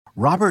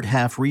Robert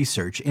Half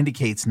research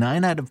indicates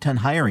 9 out of 10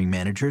 hiring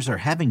managers are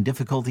having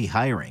difficulty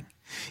hiring.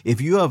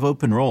 If you have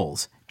open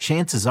roles,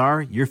 chances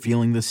are you're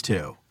feeling this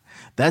too.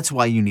 That's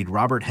why you need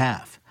Robert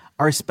Half.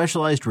 Our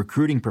specialized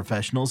recruiting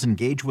professionals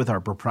engage with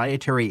our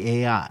proprietary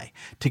AI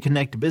to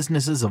connect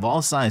businesses of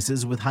all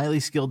sizes with highly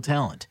skilled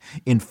talent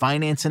in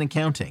finance and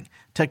accounting,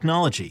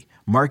 technology,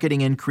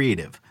 marketing and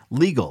creative,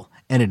 legal,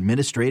 and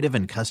administrative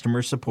and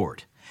customer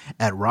support.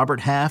 At Robert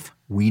Half,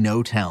 we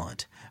know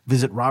talent.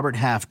 Visit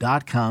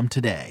roberthalf.com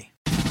today.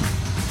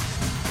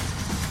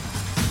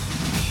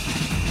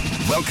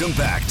 Welcome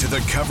back to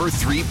the Cover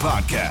 3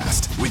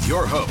 podcast with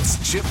your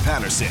hosts, Chip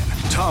Patterson,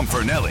 Tom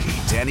Fornelli,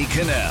 Danny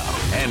Cannell,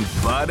 and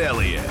Bud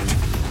Elliott.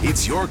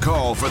 It's your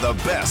call for the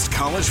best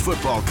college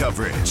football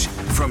coverage,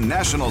 from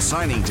National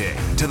Signing Day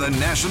to the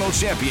National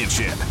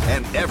Championship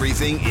and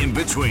everything in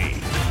between.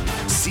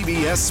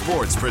 CBS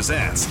Sports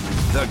presents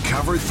the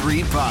Cover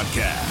 3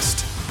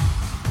 podcast.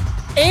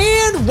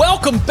 And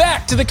welcome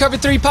back to the Cover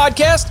 3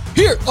 podcast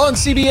here on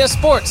CBS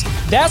Sports.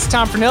 That's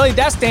Tom Fornelli.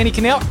 That's Danny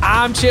Cannell.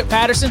 I'm Chip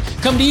Patterson.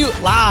 Come to you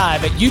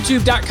live at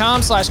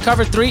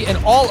youtube.com/cover3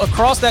 and all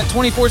across that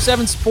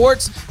 24/7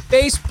 Sports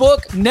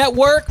Facebook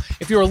network.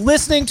 If you're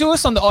listening to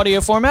us on the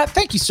audio format,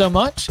 thank you so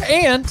much.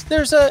 And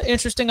there's an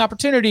interesting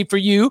opportunity for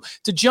you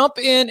to jump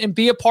in and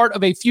be a part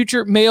of a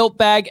future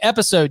mailbag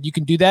episode. You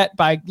can do that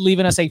by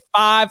leaving us a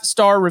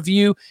 5-star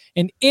review.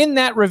 And in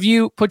that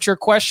review, put your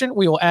question.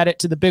 We will add it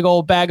to the big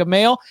old bag of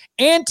mail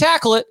and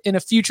tackle it in a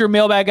future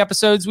mailbag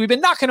episodes. We've been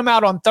knocking them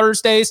out on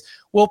Thursdays.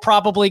 We'll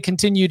probably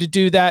continue to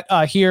do that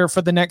here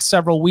for the next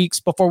several weeks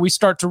before we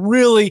start to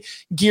really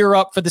gear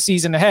up for the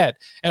season ahead.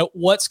 And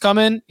what's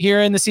coming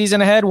here in the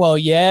season ahead? Well,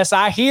 yes,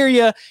 I hear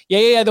you.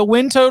 Yeah, the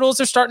win totals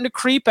are starting to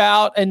creep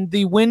out, and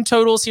the win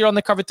totals here on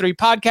the Cover 3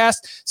 podcast,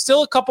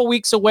 still a couple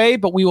weeks away,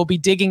 but we will be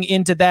digging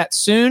into that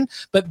soon.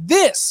 But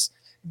this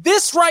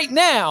right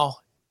now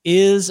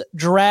is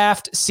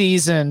draft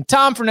season.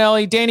 Tom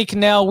Fornelli, Danny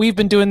Cannell, we've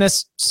been doing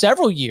this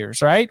several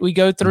years, right? We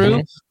go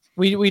through,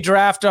 we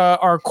draft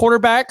our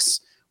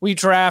quarterbacks, we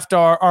draft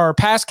our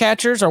pass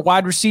catchers, our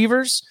wide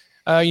receivers.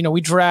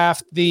 We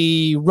draft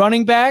the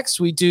running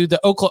backs. We do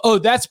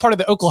that's part of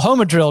the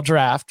Oklahoma drill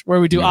draft where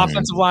we do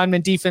offensive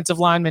linemen, defensive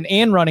linemen,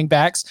 and running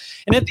backs.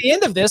 And at the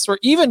end of this, we're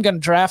even going to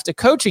draft a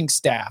coaching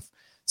staff.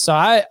 So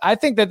I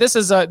think that this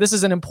is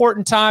an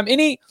important time.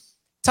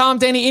 Tom,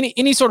 Danny,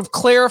 any sort of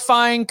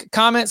clarifying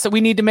comments that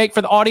we need to make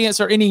for the audience,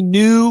 or any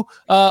new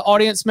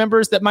audience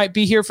members that might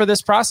be here for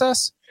this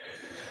process?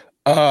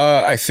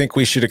 I think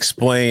we should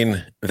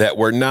explain that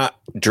we're not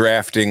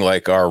drafting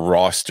like our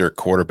roster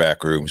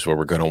quarterback rooms where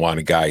we're going to want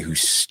a guy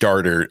who's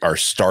our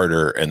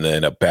starter, and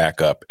then a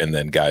backup, and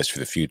then guys for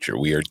the future.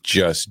 We are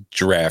just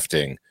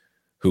drafting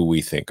who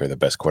we think are the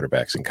best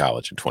quarterbacks in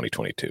college in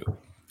 2022.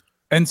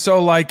 And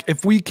so, like,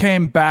 if we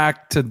came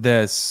back to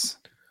this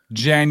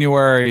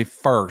January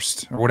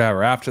 1st or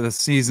whatever, after the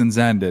season's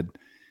ended,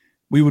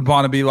 we would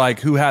want to be like,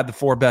 who had the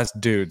 4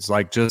 best dudes?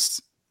 Like,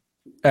 just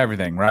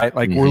everything, right?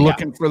 Like, we're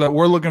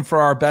looking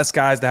for our best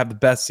guys to have the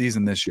best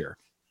season this year.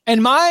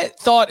 And my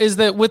thought is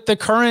that with the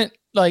current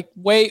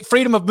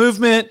freedom of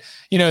movement,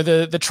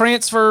 the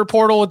transfer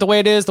portal with the way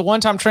it is, the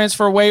one-time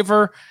transfer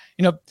waiver,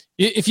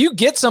 if you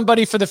get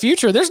somebody for the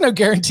future, there's no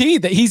guarantee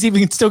that he's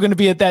even still going to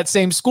be at that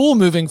same school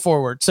moving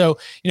forward. So,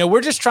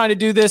 we're just trying to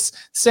do this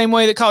same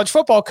way that college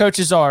football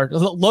coaches are.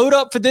 Load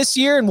up for this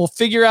year, and we'll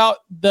figure out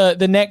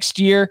the next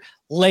year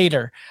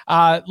later.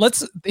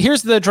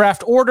 Here's the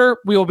draft order.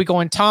 We will be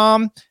going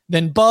Tom,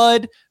 then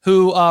Bud,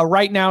 who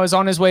right now is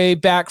on his way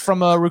back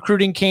from a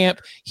recruiting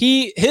camp.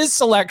 His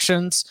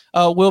selections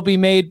will be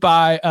made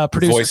by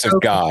producer Voice of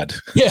God.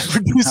 Yeah,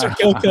 producer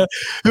Koka,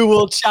 who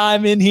will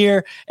chime in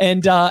here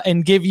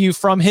and give you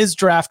from his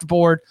draft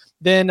board.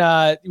 Then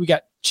we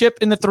got Chip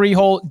in the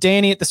 3-hole,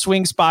 Danny at the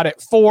swing spot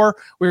at 4.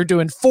 We're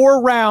doing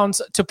 4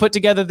 rounds to put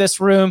together this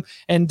room,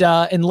 and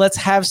let's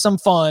have some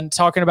fun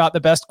talking about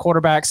the best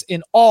quarterbacks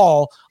in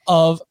all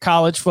of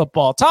college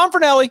football. Tom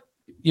Fornelli,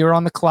 you're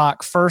on the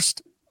clock.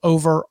 First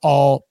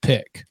overall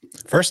pick.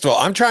 First of all,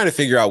 I'm trying to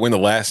figure out when the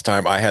last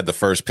time I had the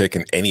first pick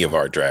in any of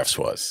our drafts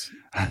was.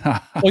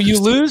 Well, you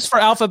lose for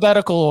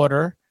alphabetical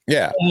order.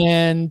 Yeah.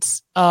 And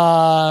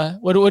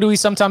what do we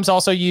sometimes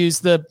also use?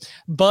 The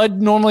Bud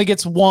normally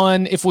gets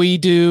 1 if we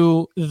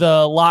do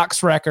the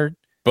locks record.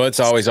 Bud's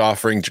always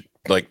offering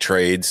like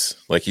trades,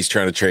 like he's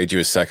trying to trade you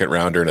a 2nd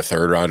rounder and a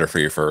 3rd rounder for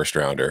your 1st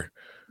rounder.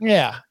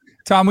 Yeah.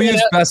 Tom, we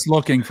use best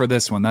looking for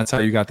this one. That's how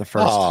you got the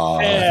first.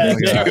 Yeah,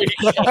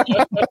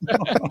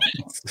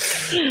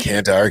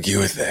 can't argue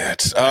with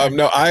that.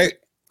 No,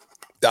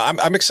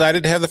 I'm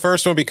excited to have the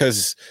first one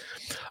because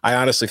I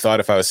honestly thought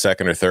if I was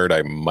 2nd or 3rd,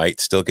 I might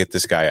still get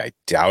this guy. I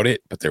doubt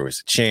it, but there was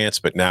a chance.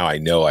 But now I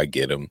know I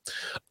get him.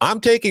 I'm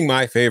taking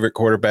my favorite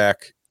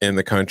quarterback in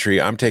the country.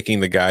 I'm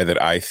taking the guy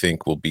that I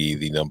think will be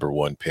the number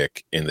 1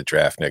 pick in the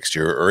draft next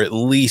year, or at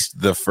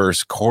least the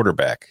first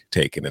quarterback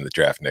taken in the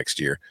draft next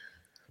year.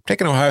 I'm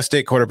taking Ohio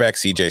State quarterback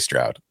CJ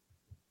Stroud.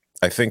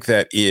 I think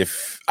that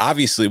if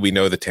obviously we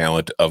know the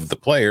talent of the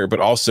player,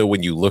 but also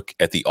when you look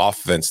at the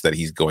offense that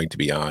he's going to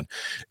be on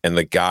and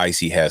the guys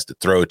he has to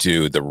throw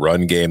to, the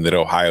run game that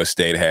Ohio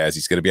State has,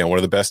 he's going to be on one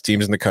of the best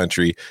teams in the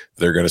country.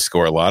 They're going to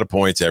score a lot of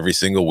points every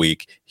single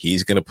week.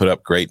 He's going to put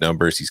up great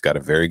numbers. He's got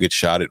a very good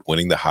shot at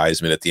winning the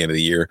Heisman at the end of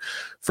the year.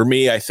 For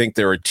me, I think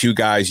there are two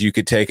guys you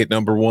could take at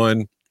number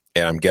one,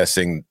 and I'm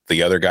guessing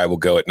the other guy will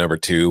go at number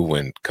two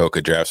when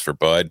Coca drafts for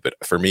Bud. But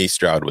for me,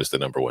 Stroud was the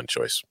number one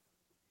choice.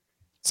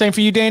 Same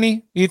for you,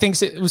 Danny? You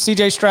think it was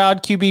CJ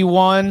Stroud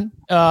QB1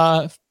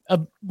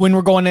 when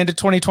we're going into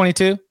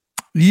 2022?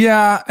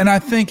 Yeah, and I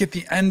think at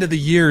the end of the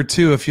year,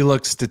 too, if you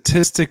look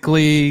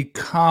statistically,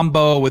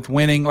 combo with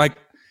winning, like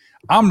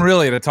I'm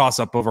really at a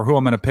toss-up over who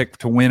I'm going to pick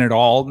to win it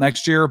all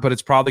next year, but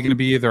it's probably going to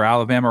be either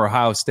Alabama or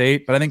Ohio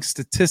State. But I think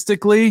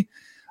statistically,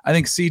 I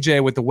think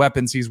CJ, with the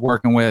weapons he's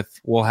working with,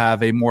 will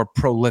have a more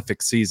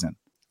prolific season.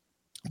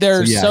 He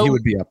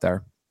would be up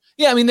there.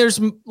 Yeah, I mean, there's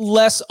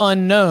less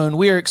unknown.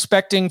 We are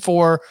expecting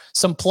for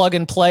some plug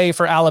and play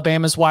for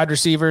Alabama's wide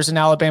receivers and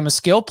Alabama's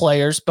skill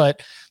players,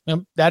 but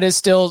that is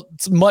still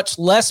much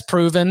less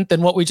proven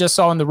than what we just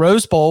saw in the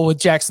Rose Bowl with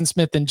Jackson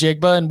Smith and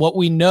Jigba and what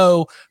we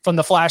know from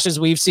the flashes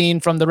we've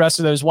seen from the rest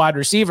of those wide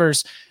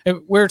receivers.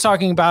 We're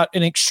talking about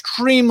an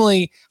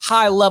extremely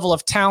high level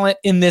of talent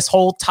in this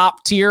whole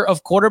top tier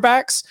of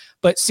quarterbacks,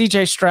 but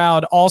CJ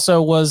Stroud also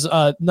was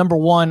number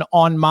one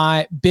on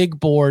my big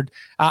board.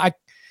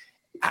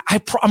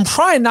 I'm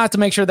trying not to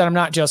make sure that I'm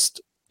not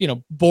just,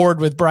 bored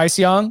with Bryce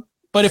Young,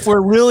 but if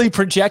we're really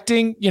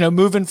projecting,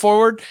 moving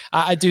forward,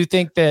 I do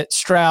think that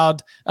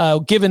Stroud,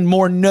 given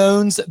more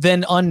knowns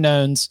than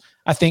unknowns,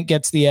 I think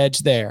gets the edge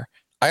there.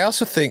 I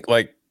also think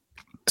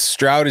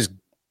Stroud is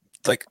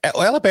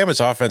Alabama's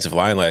offensive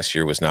line last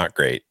year was not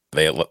great.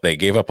 They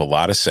gave up a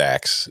lot of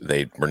sacks.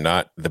 They were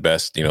not the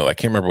best, I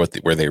can't remember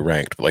where they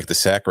ranked, but the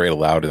sack rate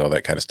allowed and all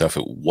that kind of stuff.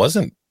 It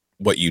wasn't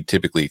what you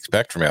typically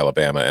expect from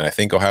Alabama. And I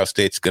think Ohio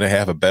State's going to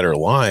have a better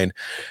line.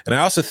 And I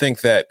also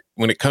think that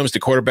when it comes to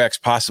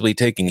quarterbacks possibly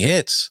taking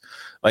hits,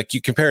 you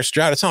compare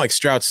Stroud, it's not like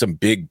Stroud's some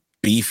big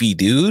beefy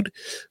dude,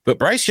 but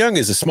Bryce Young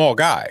is a small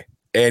guy.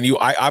 And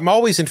I'm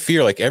always in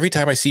fear. Every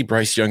time I see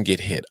Bryce Young get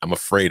hit, I'm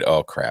afraid,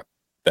 oh crap,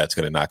 that's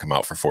going to knock him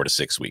out for 4 to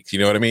 6 weeks. You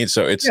know what I mean?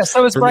 So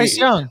so is Bryce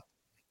Young.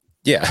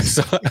 Yeah.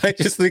 So I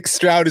just think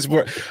Stroud is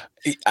more,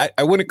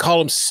 I wouldn't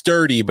call him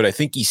sturdy, but I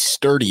think he's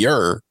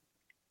sturdier.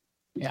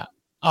 Yeah.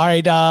 All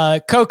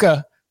right,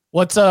 Coca,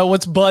 what's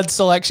Bud's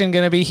selection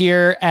going to be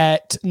here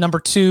at number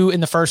 2 in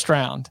the first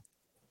round?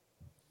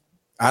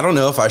 I don't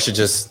know if I should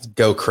just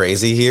go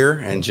crazy here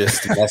and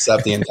just mess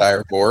up the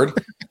entire board,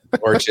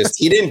 or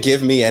he didn't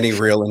give me any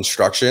real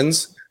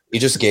instructions. He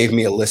just gave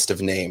me a list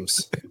of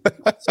names.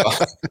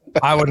 So,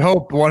 I would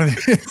hope one of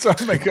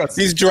these.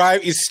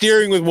 He's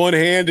steering with one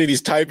hand and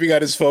he's typing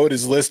on his phone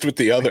his list with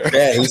the other.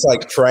 Yeah, he's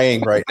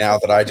praying right now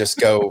that I just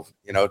go,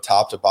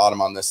 top to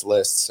bottom on this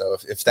list. So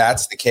if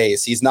that's the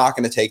case, he's not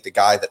going to take the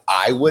guy that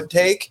I would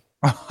take,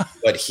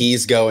 but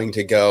he's going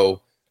to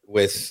go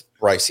with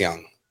Bryce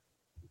Young.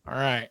 All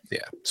right. Yeah,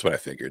 that's what I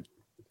figured.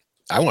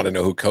 I want to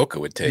know who Coca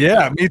would take.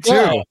 Yeah, me too.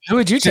 Yeah. Who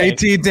would you take?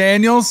 JT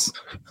Daniels?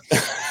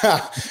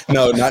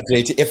 No, not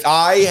JT. If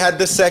I had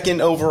the second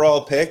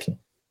overall pick,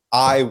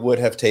 I would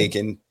have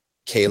taken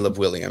Caleb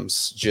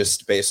Williams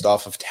just based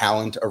off of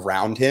talent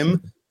around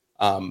him.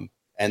 And,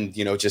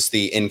 just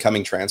the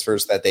incoming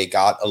transfers that they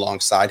got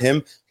alongside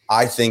him.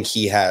 I think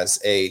he has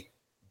a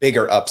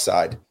bigger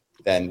upside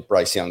than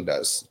Bryce Young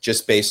does,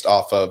 just based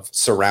off of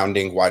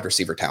surrounding wide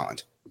receiver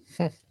talent.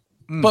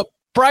 But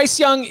Bryce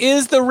Young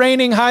is the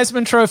reigning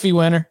Heisman Trophy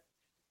winner.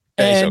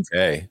 And,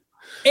 okay.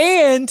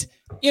 And,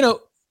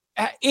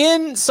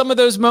 in some of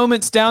those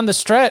moments down the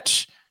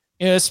stretch,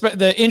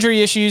 the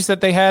injury issues that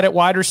they had at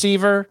wide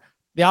receiver,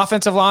 the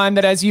offensive line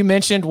that, as you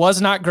mentioned,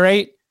 was not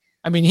great.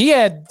 I mean, he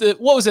had the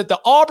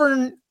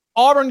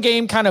Auburn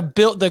game kind of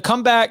built the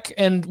comeback,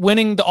 and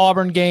winning the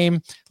Auburn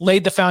game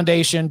laid the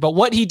foundation. But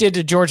what he did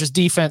to Georgia's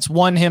defense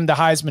won him the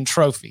Heisman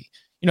Trophy.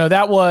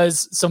 That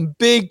was some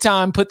big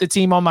time, put the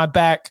team on my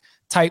back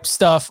type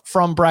stuff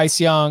from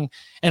Bryce Young.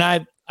 And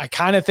I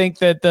kind of think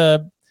that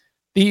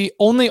the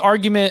only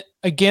argument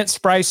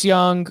against Bryce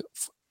Young,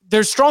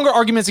 there's stronger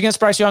arguments against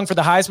Bryce Young for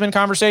the Heisman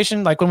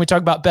conversation. Like when we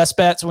talk about best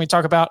bets, when we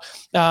talk about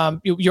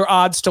your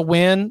odds to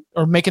win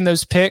or making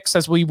those picks,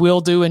 as we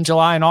will do in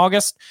July and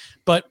August.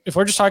 But if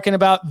we're just talking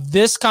about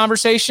this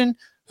conversation,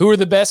 who are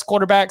the best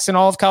quarterbacks in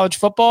all of college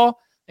football?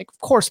 I think, of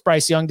course,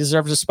 Bryce Young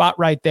deserves a spot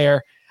right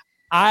there.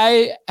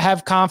 I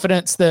have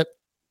confidence that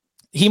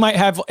he might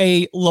have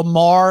a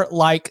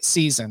Lamar-like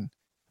season.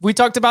 We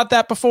talked about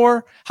that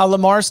before, how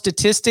Lamar's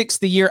statistics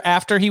the year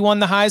after he won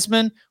the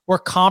Heisman were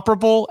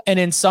comparable, and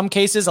in some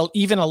cases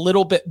even a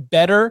little bit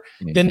better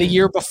than the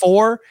year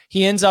before.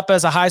 He ends up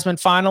as a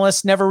Heisman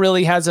finalist, never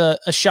really has a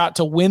shot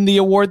to win the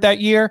award that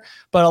year,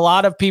 but a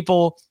lot of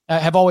people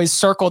have always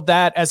circled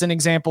that as an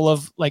example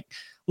of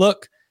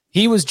look,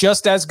 he was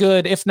just as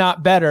good, if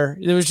not better.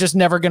 It was just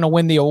never going to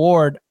win the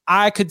award.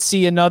 I could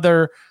see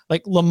another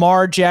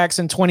Lamar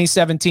Jackson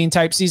 2017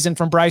 type season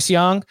from Bryce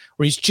Young,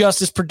 where he's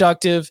just as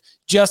productive,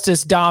 just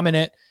as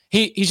dominant,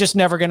 he's just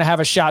never going to have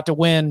a shot to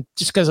win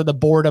just because of the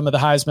boredom of the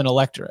Heisman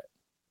electorate.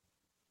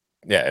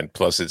 Yeah, and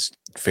plus it's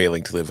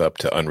failing to live up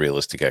to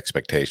unrealistic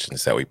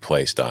expectations that we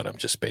placed on him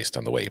just based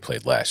on the way he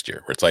played last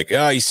year, where it's like,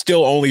 he's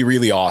still only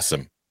really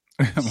awesome.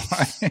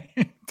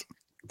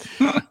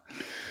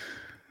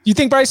 You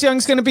think Bryce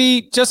Young's going to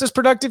be just as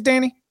productive,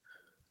 Danny?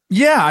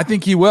 Yeah, I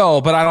think he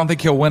will, but I don't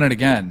think he'll win it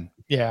again.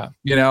 Yeah.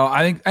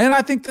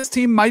 I think this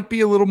team might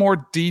be a little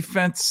more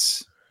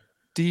defensive,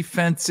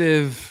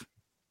 because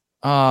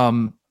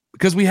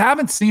we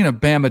haven't seen a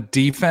Bama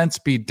defense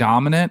be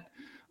dominant,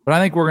 but I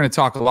think we're going to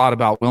talk a lot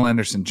about Will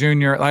Anderson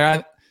Jr. I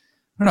don't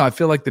know. I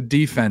feel like the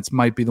defense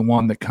might be the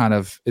one that kind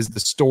of is the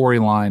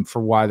storyline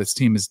for why this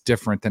team is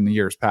different than the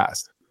years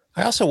past.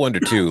 I also wonder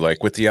too,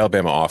 like with the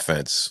Alabama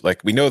offense, like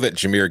we know that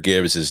Jahmyr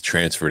Gibbs is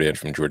transferred in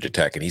from Georgia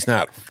Tech, and he's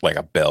not like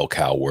a bell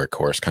cow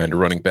workhorse kind of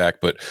running back,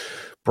 but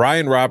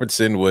Brian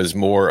Robinson was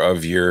more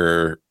of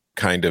your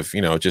kind of,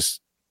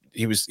 just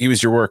he was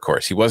your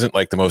workhorse. He wasn't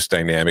like the most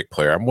dynamic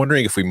player. I'm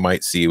wondering if we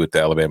might see with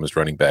the Alabama's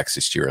running backs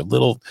this year a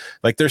little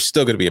like they're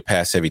still going to be a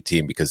pass heavy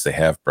team because they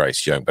have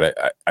Bryce Young,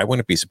 but I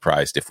wouldn't be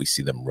surprised if we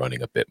see them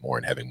running a bit more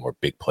and having more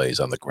big plays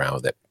on the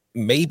ground that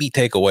maybe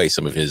take away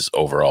some of his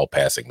overall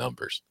passing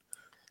numbers.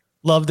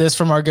 Love this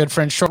from our good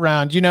friend Short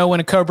Round. When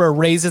a cobra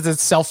raises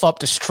itself up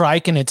to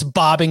strike and it's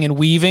bobbing and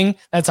weaving,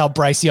 that's how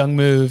Bryce Young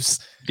moves.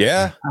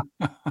 Yeah.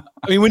 I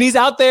mean, when he's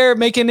out there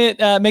making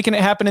it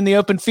happen in the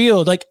open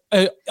field, like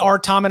are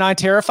Tom and I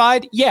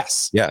terrified?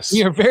 Yes.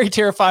 We are very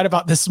terrified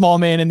about this small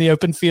man in the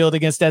open field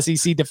against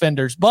SEC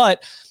defenders,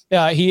 but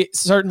he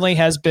certainly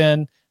has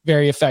been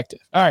very effective.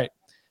 All right.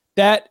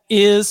 That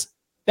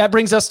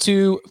brings us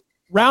to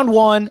round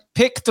 1,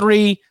 pick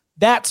 3.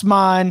 That's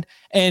mine.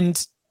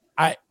 And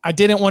I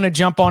didn't want to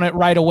jump on it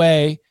right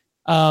away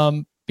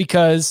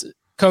because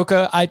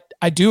Coca,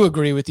 I do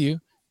agree with you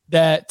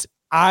that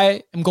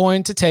I am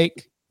going to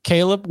take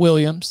Caleb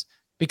Williams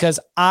because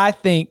I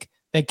think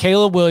that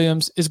Caleb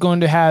Williams is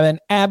going to have an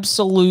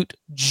absolute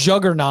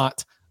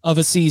juggernaut of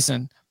a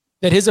season,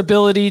 that his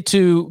ability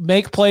to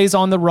make plays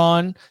on the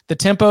run, the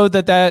tempo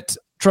that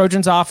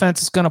Trojans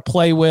offense is going to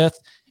play with,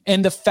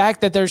 and the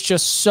fact that there's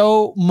just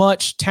so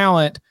much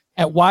talent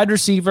at wide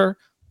receiver,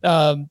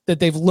 that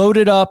they've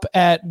loaded up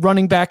at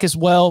running back as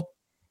well.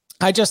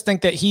 I just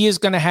think that he is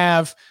going to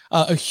have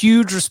a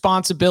huge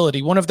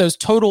responsibility, one of those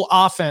total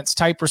offense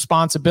type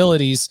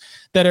responsibilities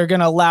that are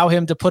going to allow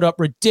him to put up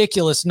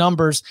ridiculous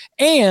numbers.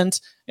 And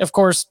of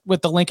course,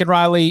 with the Lincoln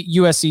Riley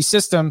USC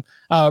system,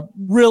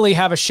 really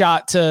have a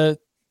shot to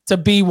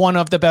be one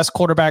of the best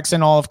quarterbacks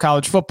in all of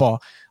college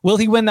football. Will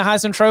he win the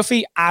Heisman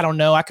Trophy? I don't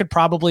know. I could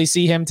probably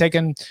see him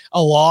taking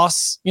a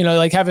loss,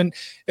 like having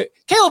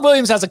Caleb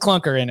Williams has a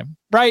clunker in him,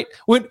 right?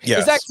 Yes.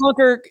 Is that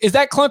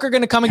clunker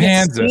going to come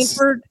against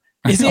Stanford?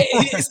 Is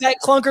that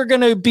clunker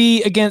going to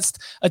be against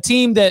a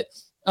team that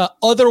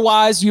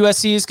otherwise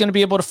USC is going to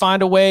be able to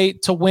find a way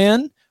to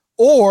win?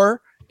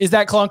 Or is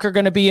that clunker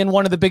going to be in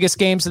one of the biggest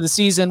games of the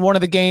season, one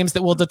of the games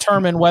that will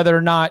determine whether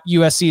or not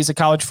USC is a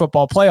college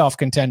football playoff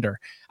contender?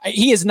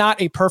 He is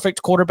not a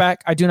perfect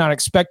quarterback. I do not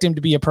expect him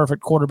to be a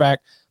perfect quarterback,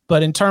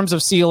 but in terms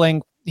of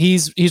ceiling,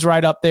 he's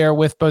right up there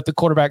with both the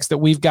quarterbacks that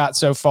we've got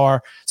so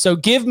far. So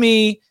give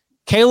me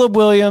Caleb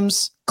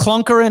Williams,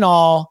 clunker and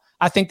all.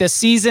 I think the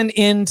season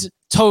end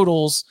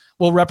totals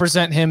will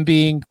represent him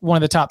being one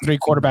of the top 3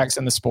 quarterbacks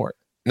in the sport.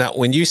 Now,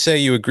 when you say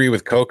you agree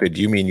with Coca, do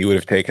you mean you would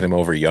have taken him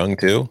over Young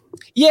too?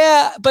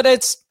 Yeah, but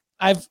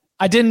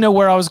I didn't know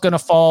where I was going to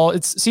fall.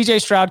 It's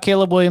CJ Stroud,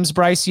 Caleb Williams,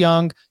 Bryce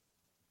Young.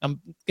 I'm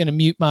going to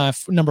mute my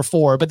number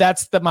 4, but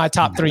that's my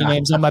top 3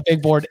 names on my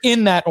big board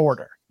in that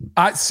order.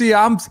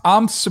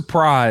 I'm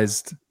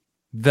surprised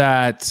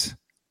that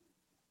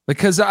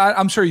because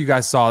I'm sure you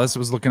guys saw this. I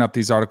was looking up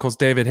these articles.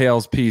 David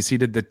Hale's piece, he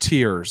did the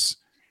tiers.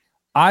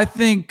 I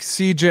think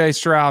CJ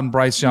Stroud and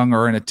Bryce Young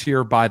are in a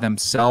tier by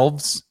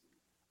themselves.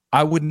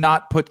 I would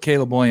not put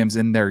Caleb Williams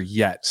in there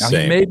yet.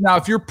 Now,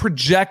 if you're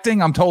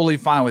projecting, I'm totally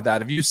fine with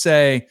that. If you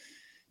say,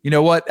 you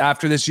know what,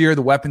 after this year,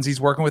 the weapons he's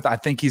working with, I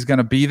think he's going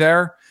to be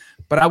there.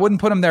 But I wouldn't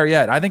put him there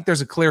yet. I think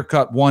there's a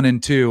clear-cut 1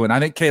 and 2, and I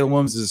think Caleb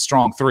Williams is a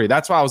strong 3.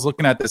 That's why I was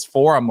looking at this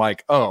 4. I'm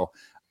like, I'm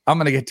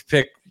going to get to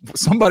pick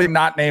somebody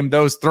not named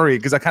those 3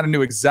 because I kind of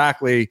knew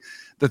exactly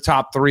the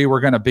top 3 were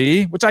going to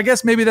be, which I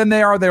guess maybe then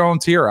they are their own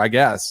tier, I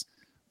guess.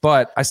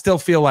 But I still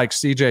feel like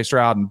CJ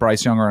Stroud and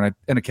Bryce Young are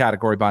in a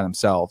category by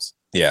themselves.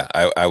 Yeah,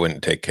 I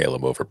wouldn't take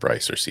Caleb over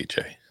Bryce or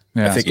CJ.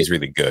 Yeah, I think he's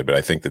really good, but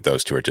I think that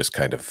those 2 are just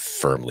kind of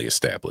firmly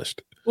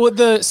established. Well,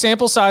 the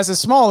sample size is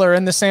smaller,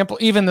 and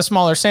even the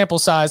smaller sample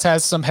size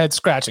has some head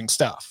scratching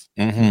stuff.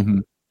 Mm-hmm.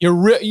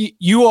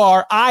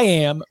 I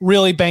am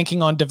really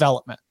banking on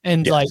development,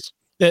 and like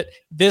that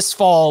this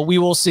fall we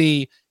will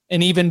see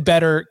an even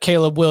better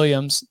Caleb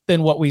Williams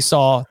than what we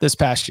saw this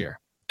past year.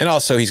 And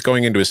also, he's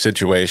going into a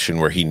situation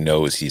where he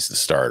knows he's the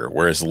starter,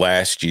 whereas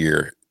last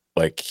year,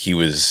 like he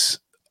was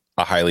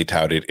a highly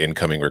touted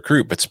incoming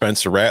recruit, but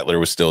Spencer Rattler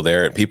was still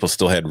there and people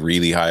still had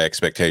really high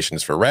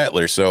expectations for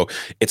Rattler. So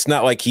it's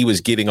not like he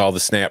was getting all the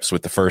snaps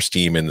with the first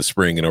team in the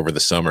spring and over the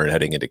summer and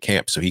heading into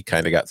camp. So he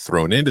kind of got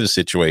thrown into the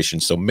situation.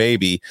 So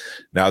maybe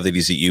now that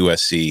he's at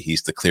USC,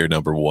 he's the clear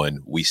number one.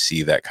 We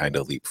see that kind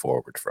of leap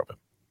forward from him.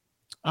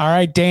 All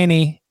right,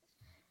 Danny,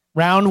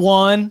 round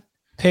 1,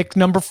 pick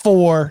number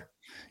 4.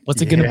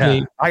 What's it going to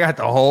be? I got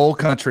the whole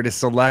country to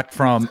select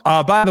from.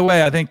 By the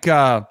way, I think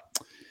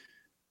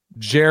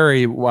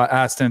Jerry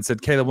asked and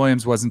said Caleb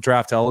Williams wasn't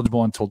draft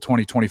eligible until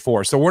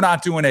 2024. So we're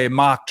not doing a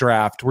mock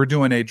draft. We're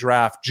doing a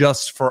draft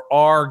just for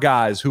our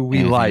guys who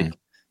we like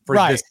for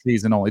this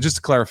season only. Just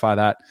to clarify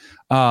that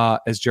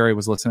as Jerry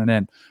was listening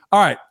in.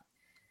 All right.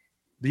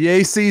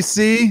 The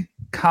ACC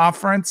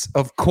Conference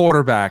of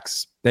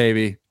Quarterbacks,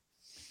 baby.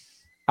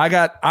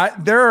 It's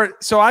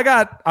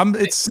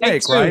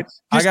Snake, right?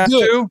 I got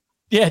 2.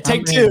 Yeah,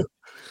 take 2.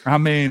 I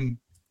mean,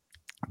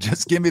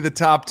 just give me the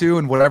top 2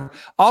 and whatever.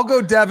 I'll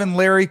go Devin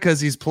Leary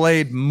because he's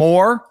played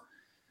more. A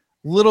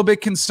little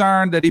bit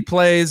concerned that he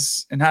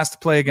plays and has to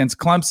play against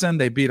Clemson.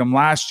 They beat him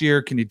last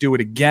year. Can he do it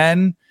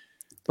again?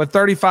 But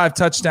 35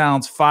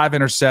 touchdowns, 5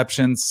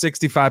 interceptions,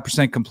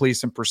 65%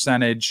 completion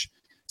percentage.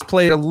 He's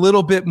played a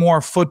little bit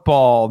more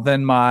football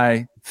than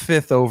my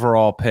 5th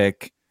overall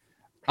pick.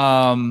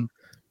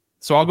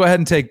 So I'll go ahead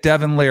and take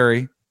Devin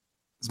Leary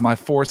as my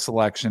 4th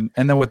selection.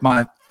 And then with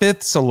my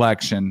 5th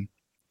selection,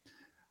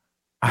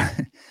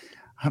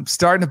 I'm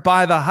starting to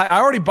buy the high.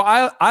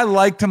 I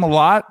liked him a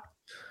lot.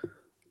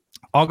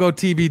 I'll go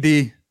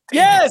TBD.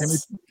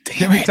 Yes.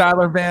 Give me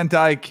Tyler Van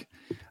Dyke.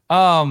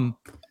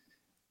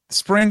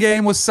 Spring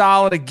game was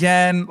solid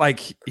again. Like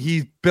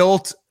he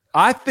built,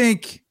 I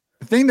think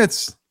the thing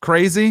that's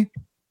crazy,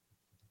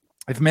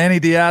 if Manny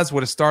Diaz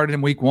would have started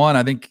in week 1,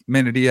 I think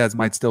Manny Diaz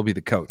might still be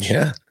the coach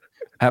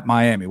at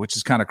Miami, which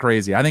is kind of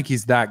crazy. I think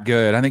he's that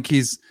good. I think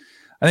he's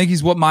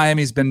what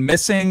Miami's been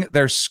missing.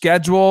 Their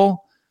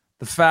schedule,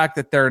 the fact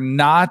that they're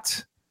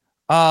not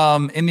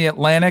in the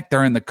Atlantic,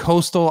 they're in the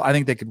Coastal. I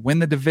think they could win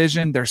the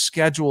division. Their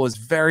schedule is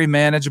very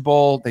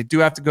manageable. They do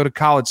have to go to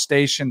College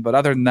Station, but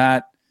other than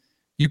that,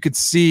 you could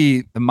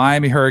see the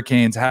Miami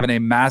Hurricanes having a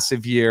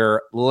massive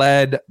year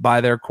led by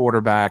their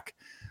quarterback.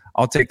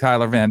 I'll take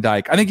Tyler Van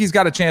Dyke. I think he's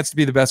got a chance to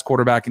be the best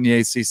quarterback in the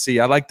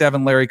ACC. I like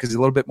Devin Leary because he's a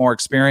little bit more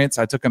experienced.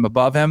 I took him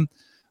above him,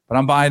 but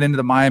I'm buying into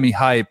the Miami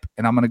hype,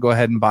 and I'm going to go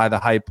ahead and buy the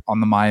hype on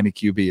the Miami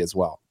QB as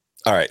well.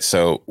 All right,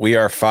 so we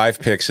are 5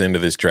 picks into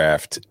this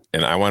draft,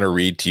 and I want to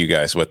read to you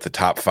guys what the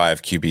top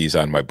 5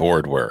 QBs on my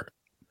board were.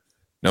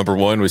 Number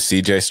 1 was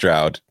CJ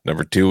Stroud.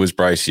 Number 2 was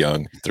Bryce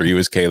Young. 3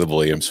 was Caleb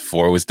Williams.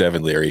 4 was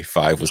Devin Leary.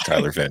 5 was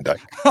Tyler Van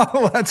Dyke.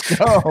 Let's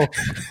go.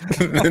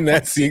 And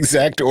that's the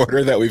exact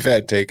order that we've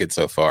had taken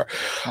so far.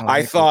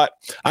 I thought,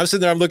 I'm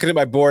sitting there, I'm looking at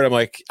my board. I'm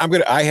like,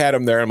 I had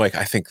them there. I'm like,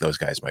 I think those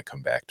guys might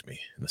come back to me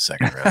in the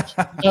second round.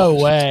 No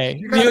way.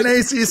 You got an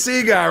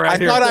ACC guy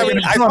right here. I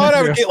thought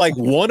I would get like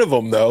one of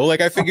them though.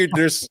 Like I figured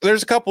there's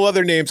a couple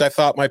other names I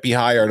thought might be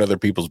higher on other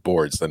people's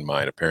boards than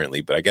mine apparently,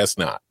 but I guess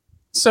not.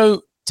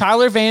 So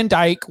Tyler Van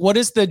Dyke, what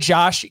is the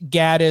Josh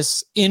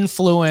Gaddis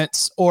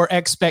influence or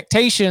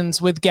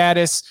expectations with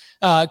Gaddis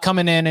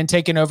coming in and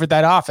taking over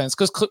that offense?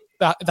 Because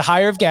the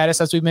hire of Gaddis,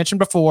 as we mentioned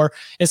before,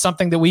 is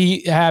something that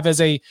we have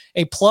as a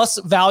plus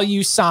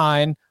value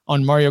sign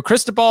on Mario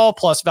Cristobal,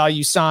 plus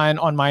value sign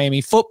on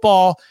Miami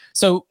football.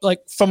 So like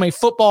from a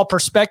football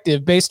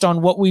perspective, based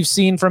on what we've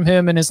seen from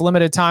him in his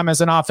limited time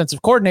as an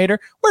offensive coordinator,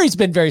 where he's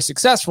been very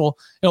successful,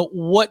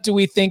 what do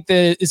we think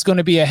that is going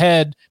to be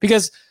ahead?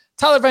 Because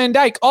Tyler Van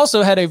Dyke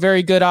also had a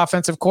very good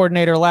offensive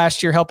coordinator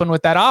last year helping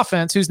with that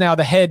offense, who's now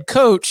the head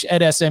coach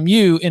at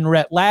SMU in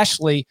Rhett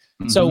Lashley.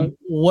 Mm-hmm. So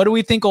what do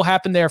we think will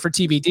happen there for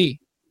TBD?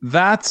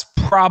 That's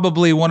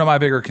probably one of my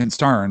bigger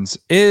concerns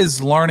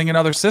is learning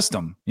another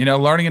system,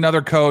 learning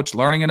another coach,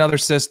 learning another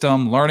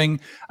system, I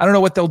don't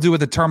know what they'll do with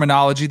the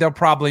terminology. They'll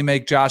probably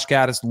make Josh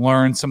Gaddis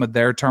learn some of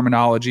their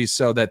terminology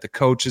so that the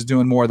coach is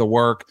doing more of the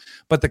work,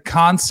 but the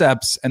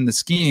concepts and the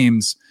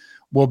schemes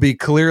will be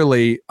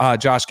clearly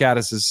Josh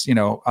Gaddis's,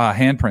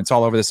 handprints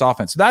all over this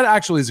offense. So that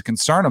actually is a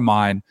concern of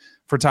mine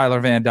for Tyler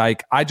Van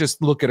Dyke. I just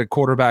look at a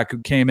quarterback who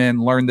came in,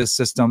 learned this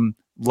system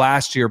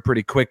last year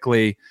pretty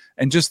quickly,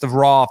 and just the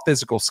raw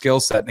physical skill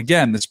set. And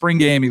again, the spring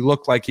game, he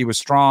looked like he was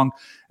strong.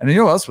 And you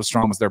know what else was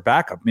strong was their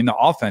backup. I mean, the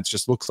offense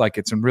just looks like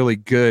it's in really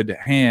good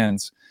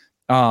hands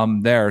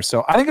there.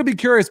 So I think I'd be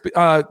curious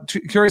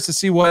to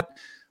see what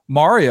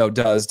Mario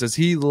does. Does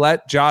he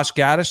let Josh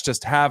Gaddis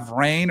just have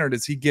reign, or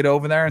does he get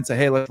over there and say,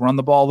 hey, let's run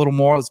the ball a little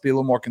more, let's be a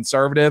little more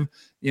conservative,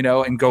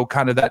 and go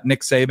kind of that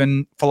Nick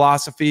Saban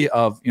philosophy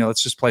of,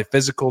 let's just play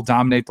physical,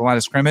 dominate the line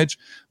of scrimmage.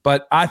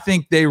 But I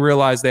think they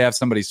realize they have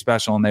somebody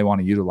special and they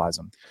want to utilize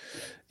them.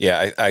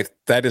 Yeah,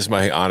 that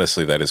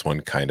is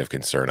one kind of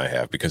concern I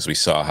have, because we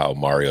saw how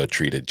Mario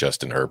treated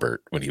Justin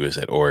Herbert when he was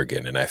at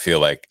Oregon. And I feel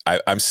like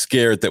I'm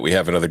scared that we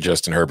have another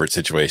Justin Herbert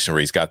situation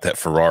where he's got that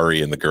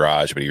Ferrari in the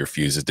garage, but he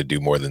refuses to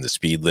do more than the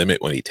speed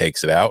limit when he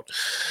takes it out.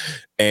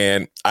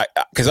 And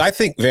because I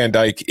think Van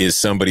Dyke is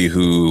somebody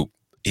who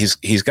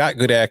he's got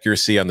good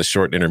accuracy on the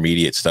short and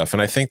intermediate stuff.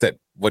 And I think that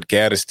what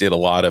Gaddis did a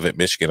lot of at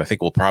Michigan. I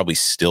think we'll probably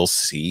still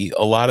see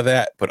a lot of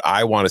that, but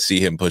I want to see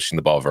him pushing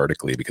the ball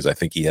vertically because I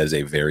think he has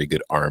a very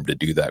good arm to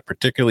do that,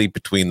 particularly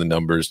between the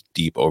numbers,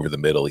 deep over the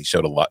middle. He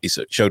showed a lot. He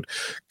showed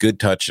good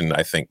touch and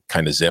I think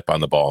kind of zip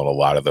on the ball in a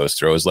lot of those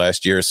throws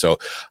last year. So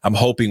I'm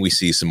hoping we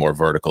see some more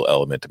vertical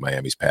element to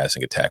Miami's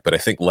passing attack. But I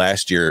think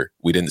last year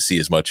we didn't see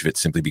as much of it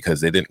simply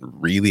because they didn't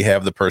really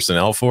have the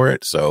personnel for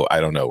it. So I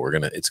don't know.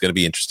 It's going to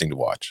be interesting to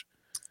watch.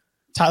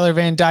 Tyler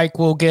Van Dyke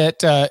will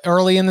get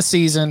early in the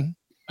season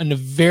and a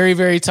very,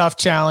 very tough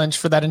challenge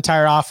for that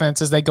entire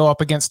offense as they go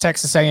up against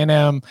Texas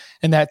A&M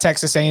and that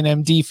Texas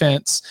A&M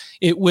defense.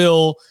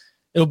 It'll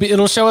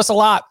show us a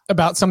lot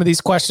about some of these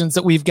questions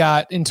that we've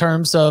got in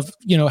terms of,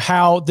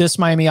 how this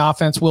Miami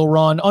offense will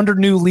run under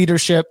new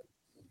leadership,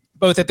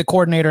 both at the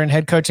coordinator and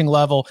head coaching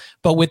level,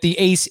 but with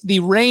the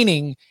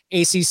reigning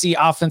ACC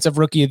Offensive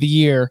Rookie of the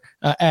Year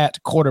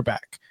at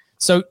quarterback.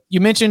 So you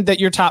mentioned that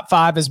your top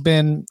 5 has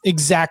been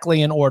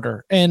exactly in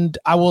order. And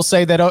I will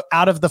say that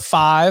out of the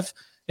 5,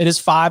 it is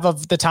 5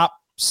 of the top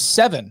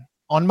 7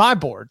 on my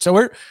board.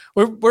 So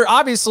we're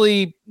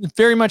obviously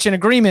very much in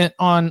agreement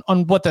on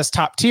what this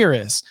top tier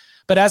is.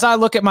 But as I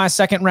look at my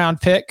second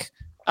round pick,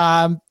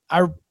 I'm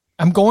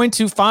going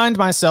to find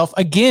myself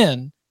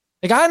again,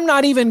 like I'm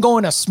not even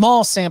going a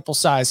small sample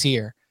size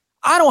here.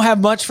 I don't have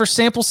much for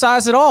sample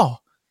size at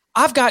all.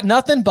 I've got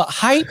nothing but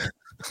hype,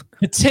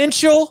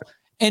 potential,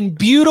 and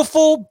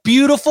beautiful,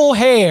 beautiful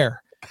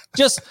hair.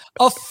 Just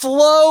a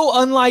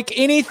flow unlike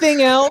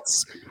anything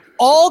else.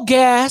 All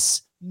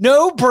gas,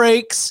 no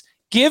brakes.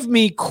 Give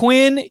me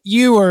Quinn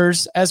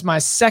Ewers as my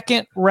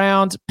second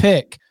round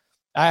pick.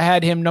 I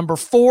had him number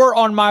 4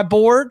 on my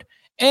board,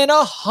 and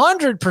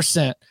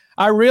 100%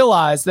 I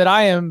realize that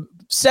I am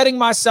setting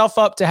myself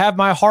up to have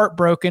my heart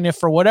broken if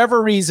for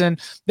whatever reason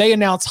they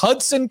announce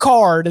Hudson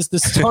Card as the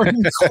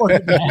starting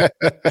quarterback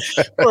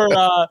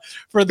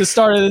for the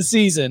start of the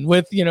season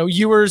with,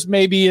 Ewers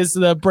maybe is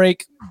the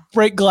break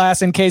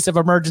glass in case of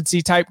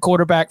emergency type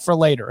quarterback for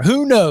later.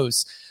 Who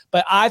knows?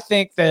 But I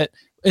think that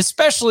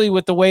especially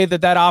with the way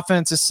that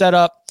offense is set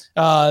up,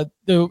 the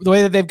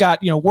way that they've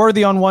got,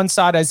 Worthy on one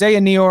side, Isaiah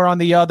Neyor on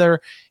the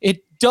other,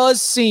 it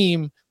does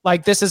seem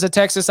like this is a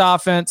Texas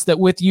offense that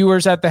with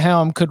Ewers at the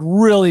helm could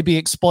really be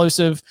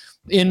explosive.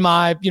 In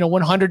my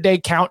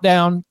 100-day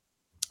countdown,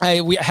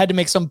 we had to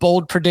make some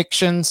bold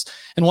predictions,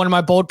 and one of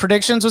my bold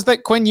predictions was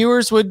that Quinn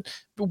Ewers would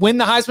win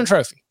the Heisman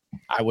Trophy.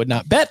 I would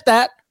not bet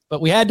that,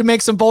 but we had to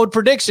make some bold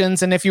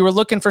predictions. And if you were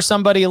looking for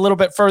somebody a little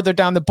bit further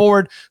down the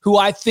board who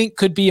I think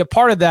could be a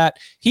part of that,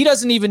 he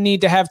doesn't even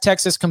need to have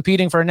Texas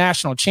competing for a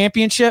national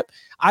championship.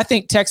 I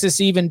think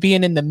Texas even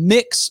being in the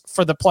mix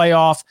for the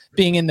playoff,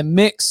 being in the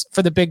mix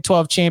for the Big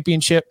 12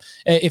 championship,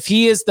 if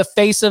he is the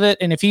face of it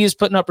and if he is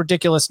putting up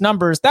ridiculous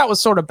numbers, that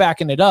was sort of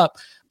backing it up.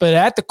 But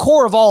at the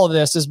core of all of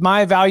this is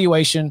my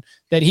evaluation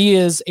that he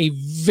is a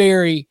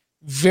very,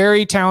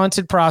 very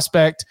talented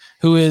prospect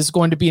who is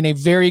going to be in a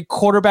very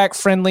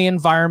quarterback-friendly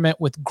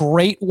environment with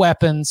great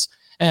weapons.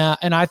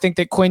 And I think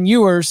that Quinn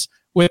Ewers,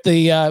 with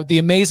the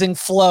amazing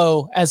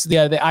flow as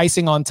the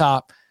icing on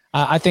top,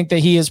 I think that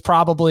he is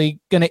probably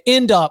going to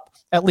end up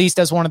at least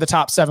as one of the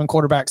top 7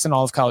 quarterbacks in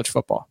all of college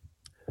football.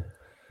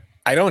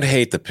 I don't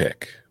hate the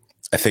pick.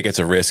 I think it's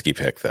a risky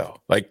pick, though.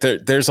 Like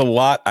there's a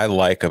lot I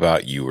like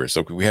about Ewers.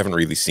 So we haven't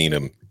really seen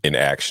him in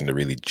action to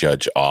really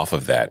judge off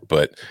of that,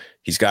 but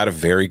he's got a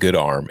very good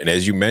arm. And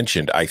as you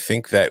mentioned, I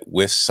think that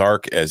with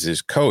Sark as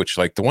his coach,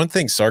 like the one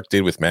thing Sark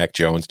did with Mac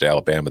Jones to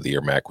Alabama the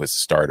year Mac was the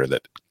starter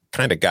that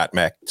kind of got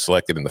Mac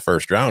selected in the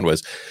first round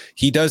was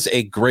he does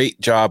a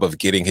great job of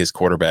getting his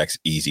quarterbacks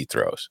easy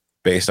throws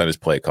based on his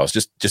play calls,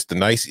 just the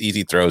nice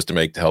easy throws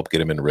to help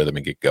get him in rhythm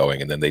and get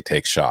going, and then they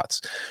take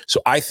shots.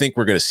 So I think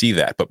we're going to see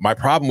that. But my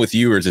problem with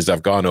Ewers, as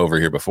I've gone over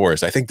here before,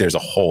 is I think there's a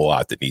whole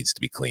lot that needs to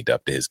be cleaned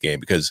up to his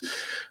game because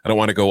I don't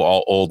want to go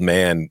all old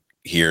man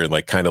here,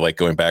 like kind of like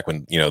going back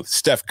when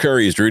Steph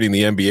Curry is rooting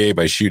the NBA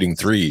by shooting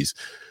threes,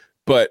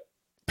 but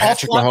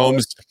Patrick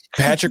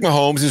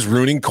Mahomes is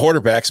ruining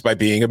quarterbacks by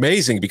being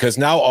amazing because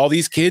now all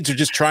these kids are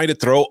just trying to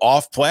throw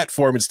off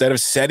platform instead of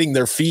setting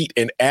their feet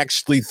and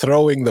actually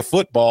throwing the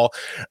football.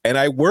 And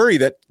I worry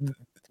that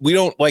we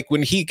don't, like,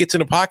 when he gets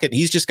in a pocket,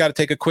 he's just got to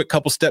take a quick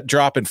couple step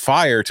drop and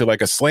fire to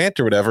like a slant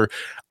or whatever.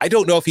 I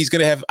don't know if he's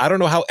going to have, I don't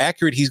know how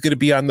accurate he's going to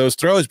be on those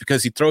throws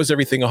because he throws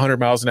everything 100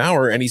 miles an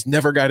hour and he's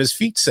never got his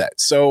feet set.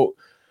 So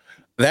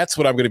that's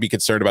what I'm going to be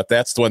concerned about.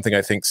 That's the one thing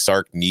I think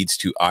Sark needs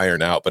to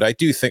iron out. But I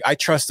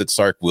trust that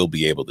Sark will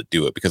be able to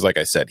do it because, like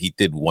I said, he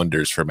did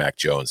wonders for Mac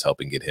Jones,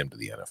 helping get him to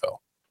the NFL.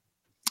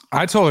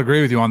 I totally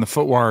agree with you on the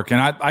footwork.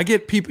 And I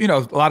get people, a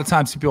lot of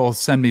times people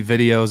send me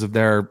videos of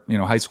their,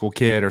 high school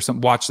kid or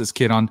something, watch this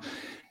kid on,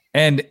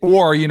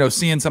 or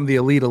seeing some of the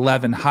Elite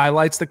 11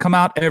 highlights that come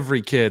out.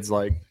 Every kid's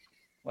like,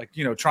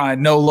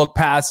 trying no look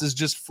passes,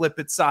 just flip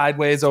it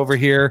sideways over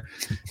here.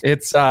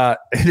 It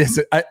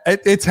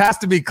has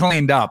to be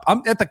cleaned up.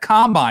 I'm at the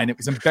combine. It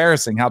was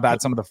embarrassing how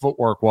bad some of the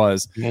footwork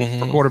was for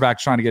quarterbacks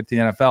trying to get to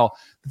the NFL.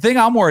 The thing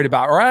I'm worried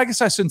about, or I guess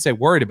I shouldn't say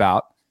worried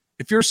about,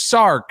 if you're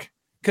Sark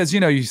because,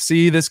 you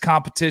see this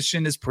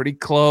competition is pretty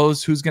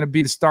close. Who's going to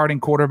be the starting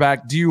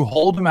quarterback? Do you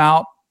hold him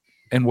out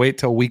and wait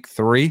till week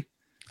 3?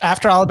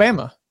 After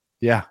Alabama.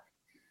 Yeah.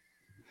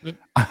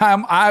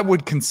 I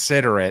would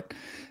consider it.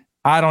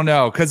 I don't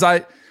know, because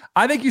I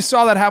think you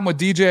saw that happen with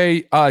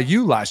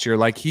DJU last year.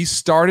 Like, he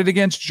started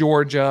against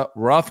Georgia,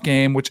 rough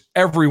game, which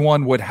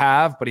everyone would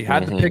have, but he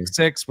had the pick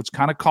 6, which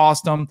kind of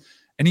cost him,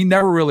 and he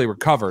never really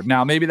recovered.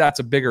 Now, maybe that's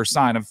a bigger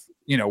sign of,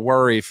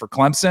 worry for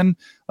Clemson.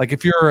 Like,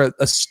 if you're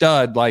a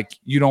stud, like,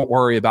 you don't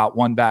worry about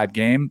one bad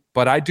game,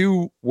 but I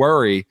do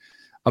worry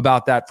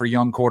about that for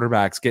young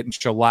quarterbacks getting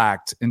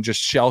shellacked and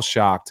just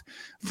shell-shocked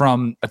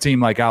from a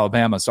team like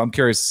Alabama. So I'm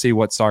curious to see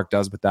what Sark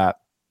does with that.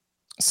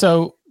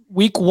 So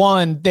week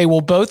 1, they will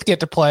both get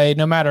to play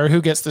no matter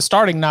who gets the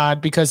starting nod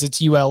because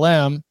it's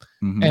ULM.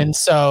 And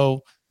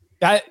so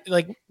that,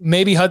 like,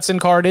 maybe Hudson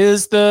Card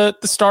is the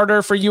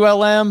starter for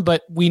ULM,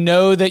 but we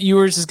know that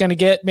Ewers is going to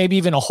get maybe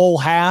even a whole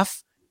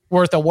half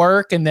worth of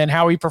work, and then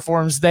how he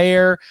performs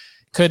there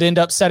could end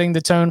up setting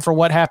the tone for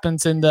what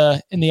happens in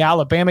the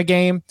Alabama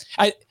game.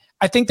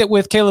 I think that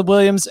with Caleb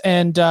Williams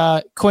and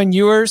Quinn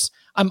Ewers,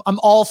 I'm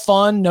all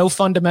fun, no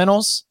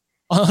fundamentals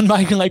on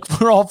my, like,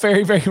 we're all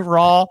very, very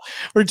raw.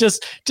 We're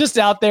just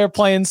out there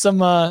playing some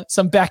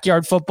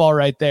backyard football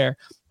right there.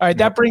 All right,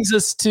 that brings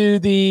us to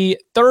the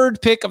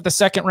 3rd pick of the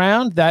 2nd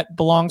round. That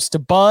belongs to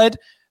Bud,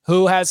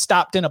 who has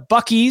stopped in a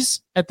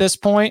Buc-ee's at this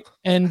point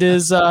and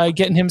is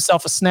getting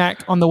himself a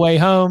snack on the way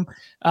home.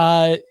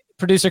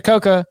 Producer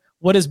Coca,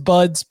 what is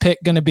Bud's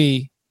pick going to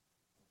be?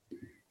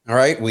 All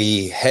right,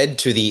 we head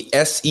to the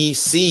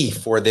SEC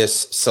for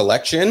this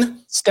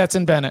selection.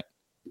 Stetson Bennett.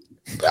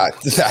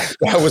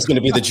 That was going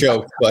to be the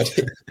joke, but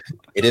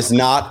it is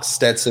not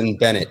Stetson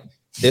Bennett.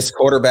 This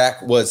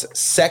quarterback was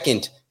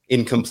 2nd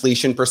in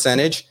completion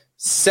percentage,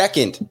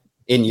 2nd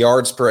in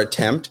yards per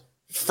attempt,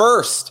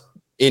 1st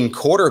in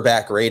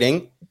quarterback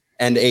rating,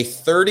 and a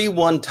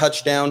 31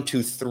 touchdown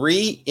to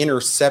 3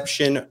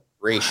 interception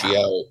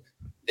ratio.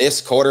 This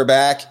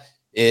quarterback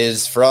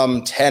is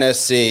from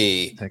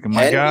Tennessee. Taking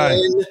my guy.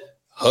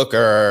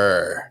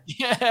 Hooker.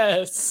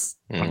 Yes.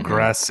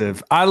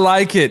 Aggressive. I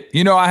like it.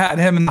 I had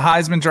him in the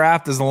Heisman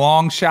draft as a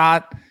long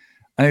shot.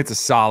 I think it's a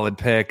solid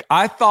pick.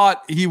 I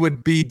thought he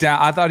would be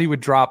down. I thought he would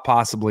drop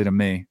possibly to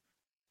me,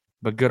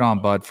 but good on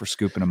Bud for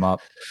scooping him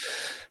up.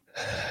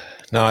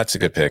 No, that's a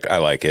good pick. I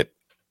like it.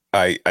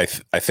 I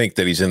think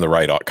that he's in the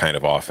right kind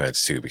of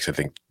offense too, because I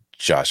think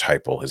Josh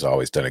Heupel has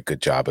always done a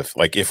good job of,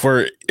 like, if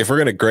we're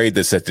going to grade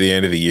this at the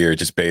end of the year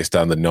just based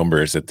on the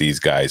numbers that these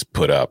guys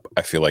put up,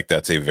 I feel like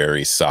that's a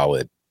very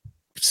solid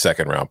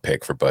 2nd round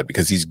pick for Bud,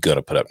 because he's going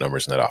to put up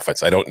numbers in that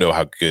offense. I don't know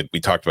how good, we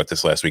talked about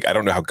this last week, I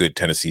don't know how good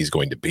Tennessee is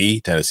going to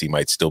be. Tennessee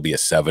might still be a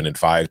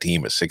 7-5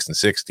 team, a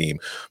 6-6 team,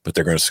 but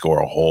they're going to score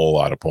a whole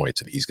lot of points,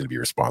 and he's going to be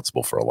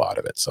responsible for a lot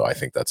of it. So I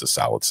think that's a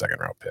solid 2nd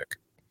round pick.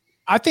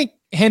 I think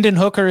Hendon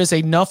Hooker is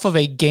enough of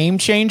a game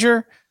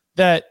changer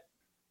that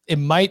it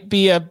might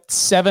be a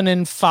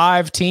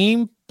 7-5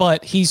 team,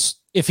 but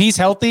if he's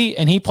healthy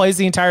and he plays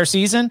the entire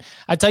season,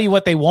 I tell you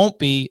what they won't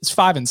be, is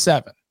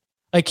 5-7.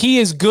 Like, he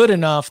is good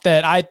enough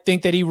that I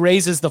think that he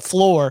raises the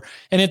floor,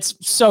 and it's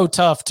so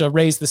tough to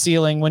raise the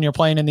ceiling when you're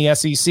playing in the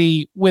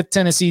SEC with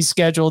Tennessee's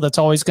schedule. That's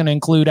always going to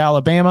include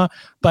Alabama.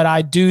 But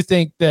I do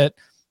think that,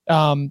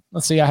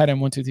 let's see, I had him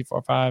 1, 2, 3,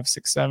 4, 5,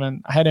 6,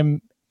 7. I had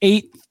him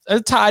 8th,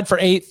 tied for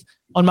 8th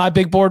on my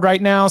big board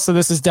right now. So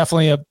this is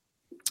definitely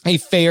a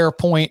fair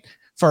point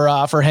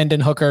for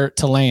Hendon Hooker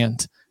to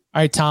land.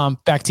 All right, Tom,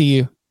 back to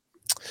you.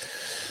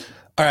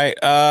 All right.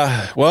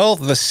 Well,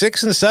 the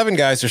 6 and 7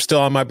 guys are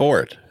still on my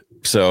board,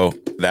 so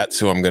that's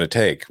who I'm going to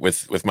take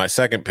with my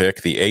 2nd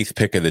pick, the 8th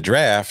pick of the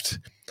draft.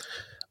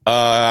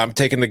 I'm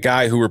taking the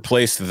guy who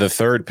replaced the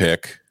 3rd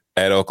pick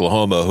at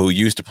Oklahoma, who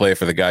used to play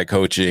for the guy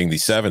coaching the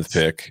 7th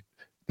pick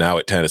now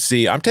at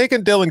Tennessee. I'm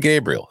taking Dillon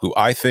Gabriel, who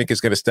I think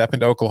is going to step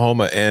into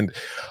Oklahoma, and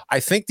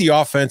I think the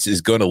offense is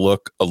going to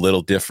look a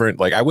little different.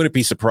 Like, I wouldn't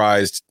be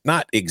surprised,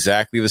 not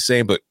exactly the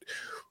same, but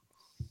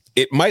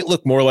it might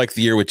look more like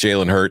the year with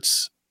Jalen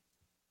Hurts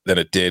than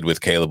it did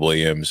with Caleb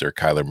Williams or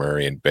Kyler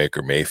Murray and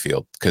Baker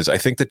Mayfield, because I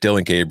think that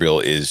Dillon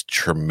Gabriel is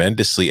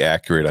tremendously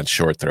accurate on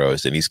short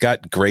throws, and he's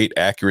got great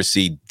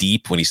accuracy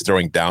deep when he's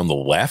throwing down the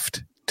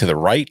left. To the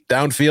right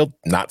downfield,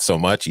 not so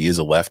much. He is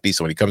a lefty,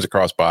 so when he comes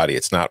across body,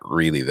 it's not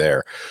really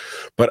there.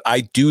 But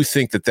I do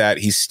think that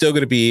he's still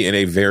going to be in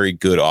a very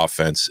good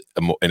offense,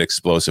 an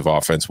explosive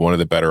offense, one of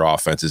the better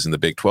offenses in the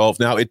Big 12.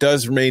 Now, it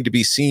does remain to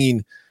be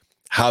seen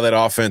how that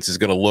offense is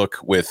going to look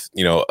with,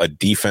 a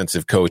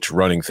defensive coach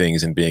running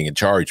things and being in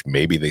charge.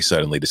 Maybe they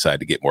suddenly decide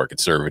to get more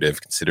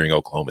conservative, considering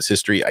Oklahoma's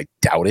history. I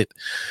doubt it.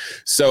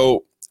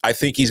 So I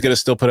think he's going to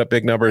still put up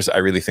big numbers. I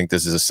really think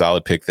this is a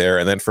solid pick there.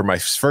 And then for my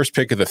first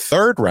pick of the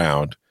 3rd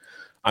round,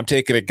 I'm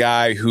taking a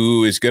guy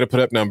who is going to put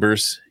up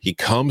numbers. He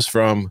comes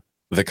from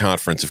the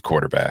conference of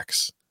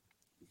quarterbacks.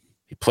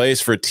 He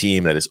plays for a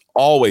team that is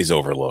always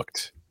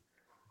overlooked.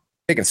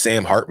 I'm taking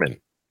Sam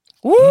Hartman.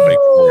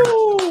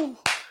 Woo!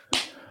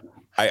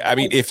 I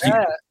mean,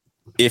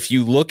 if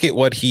you look at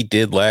what he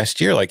did last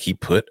year, like, he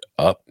put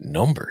up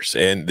numbers,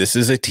 and this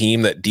is a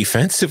team that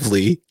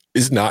defensively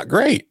is not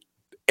great.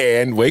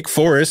 And Wake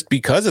Forest,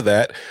 because of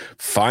that,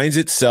 finds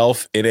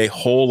itself in a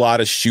whole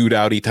lot of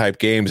shootout-y type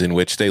games in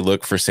which they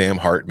look for Sam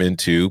Hartman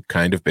to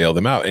kind of bail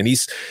them out. And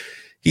he's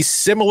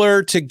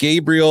similar to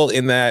Gabriel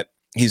in that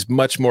he's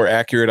much more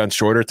accurate on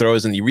shorter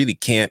throws, and you really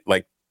can't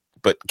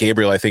but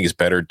Gabriel, I think, is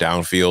better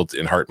downfield,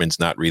 and Hartman's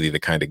not really the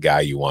kind of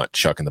guy you want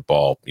chucking the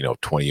ball,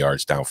 20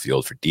 yards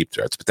downfield for deep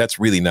threats. But that's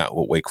really not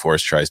what Wake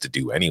Forest tries to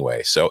do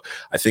anyway. So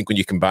I think when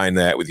you combine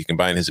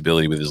his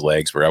ability with his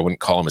legs, where I wouldn't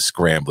call him a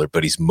scrambler,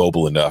 but he's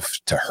mobile enough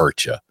to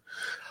hurt you,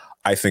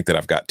 I think that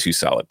I've got 2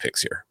 solid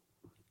picks here.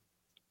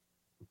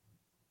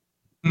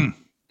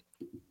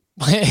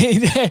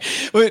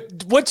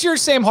 What's your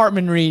Sam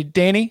Hartman read,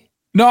 Danny?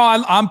 No,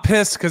 I'm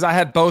pissed because I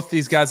had both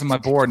these guys on my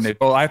board, and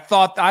I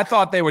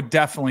thought they would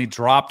definitely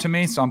drop to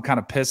me, so I'm kind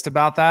of pissed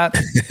about that.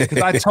 Because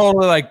I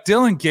totally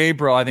Dylan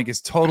Gabriel. I think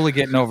is totally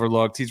getting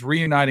overlooked. He's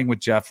reuniting with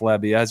Jeff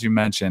Lebby, as you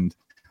mentioned.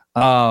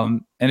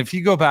 And if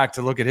you go back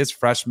to look at his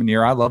freshman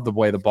year, I love the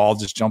way the ball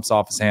just jumps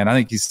off his hand. I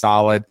think he's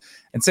solid.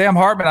 And Sam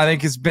Hartman, I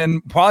think, has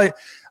been probably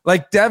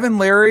Devin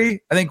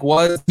Leary. I think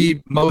was the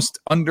most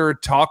under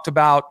talked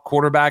about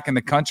quarterback in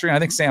the country. And I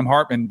think Sam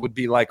Hartman would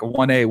be like a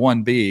 1A,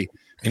 1B.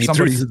 And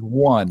somebody who's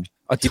won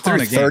a ton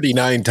of games.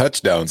 39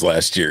 touchdowns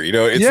last year.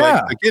 It's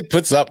like the kid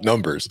puts up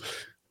numbers.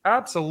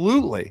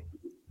 Absolutely.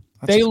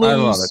 They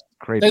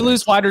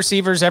lose wide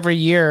receivers every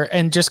year,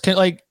 and just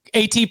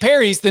A.T.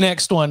 Perry's the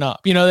next one up.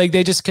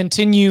 They just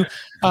continue.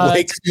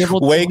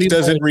 Wake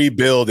doesn't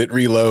rebuild; it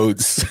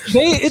reloads.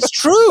 It's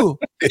true.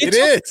 It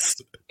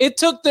is. It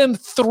took them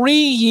 3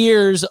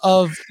 years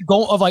of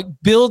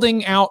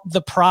building out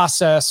the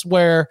process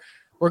where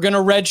we're going to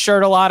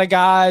redshirt a lot of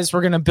guys.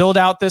 We're going to build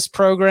out this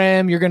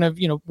program. You're going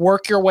to,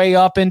 work your way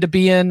up into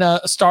being a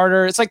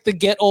starter. It's like the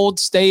get old,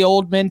 stay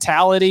old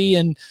mentality.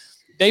 And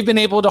they've been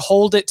able to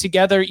hold it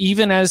together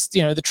even as,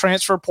 the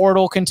transfer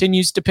portal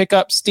continues to pick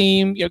up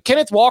steam.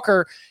 Kenneth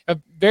Walker, a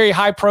very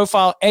high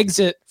profile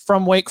exit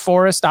from Wake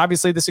Forest.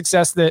 Obviously the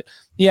success that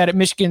he had at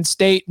Michigan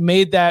State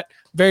made that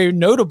very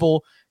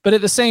notable. But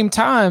at the same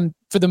time,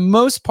 for the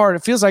most part,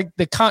 it feels like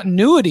the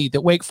continuity that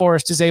Wake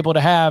Forest is able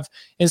to have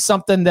is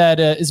something that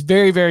is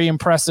very, very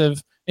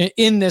impressive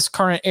in this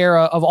current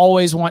era of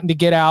always wanting to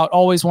get out,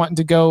 always wanting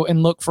to go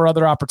and look for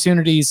other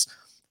opportunities.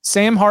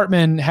 Sam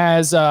Hartman's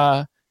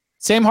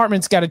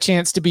got a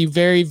chance to be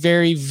very,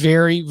 very,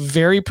 very,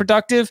 very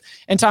productive.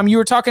 And Tom, you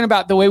were talking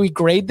about the way we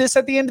grade this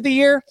at the end of the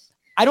year.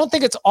 I don't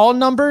think it's all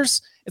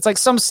numbers. It's like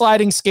some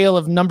sliding scale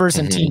of numbers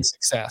and team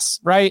success,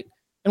 right?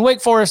 And Wake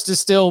Forest is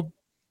still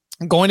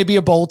going to be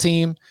a bowl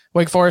team.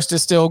 Wake Forest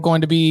is still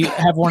going to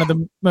have one of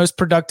the most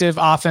productive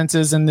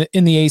offenses in the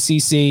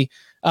ACC.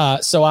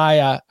 So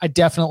I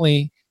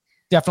definitely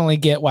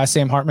get why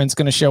Sam Hartman's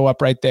going to show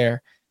up right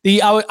there.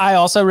 I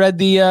also read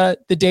the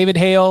David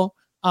Hale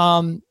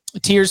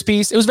Tears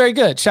piece. It was very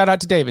good. Shout out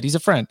to David. He's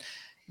a friend.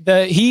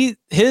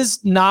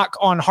 His knock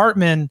on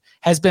Hartman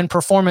has been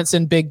performance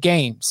in big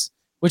games,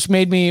 which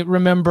made me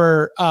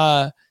remember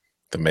the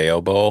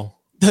Mayo Bowl.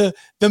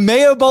 The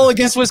Mayo Bowl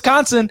against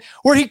Wisconsin,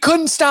 where he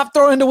couldn't stop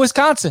throwing to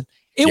Wisconsin.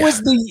 It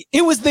was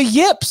the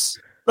yips.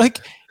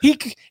 He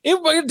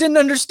didn't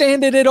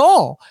understand it at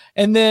all.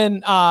 And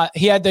then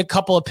he had the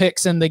couple of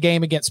picks in the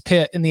game against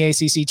Pitt in the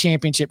ACC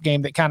championship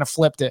game that kind of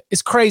flipped it.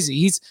 It's crazy.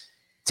 He's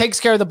takes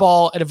care of the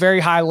ball at a very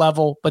high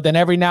level, but then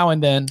every now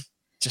and then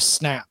just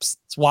snaps.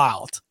 It's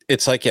wild.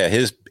 It's like,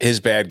 his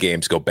bad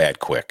games go bad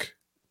quick.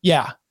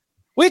 Yeah.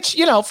 Which,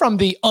 from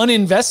the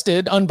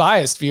uninvested,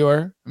 unbiased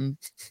viewer,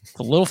 it's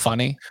a little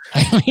funny.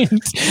 I mean,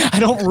 I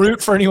don't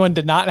root for anyone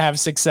to not have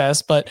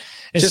success, but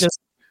it's just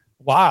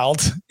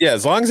wild. Yeah,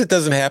 as long as it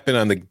doesn't happen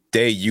on the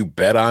day you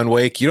bet on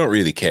Wake, you don't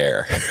really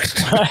care.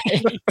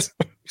 Right.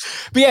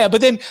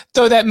 But then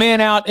throw that man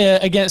out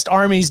against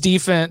Army's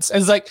defense.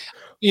 It's like,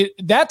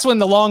 that's when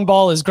the long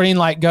ball is green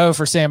light go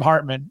for Sam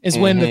Hartman, is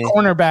when the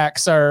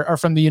cornerbacks are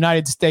from the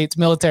United States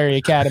Military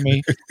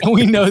Academy. And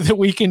we know that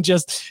we can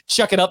just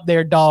chuck it up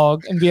there,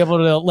 dog, and be able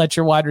to let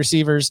your wide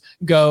receivers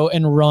go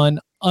and run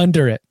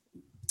under it.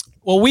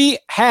 Well, we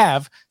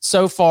have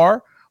so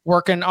far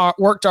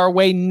worked our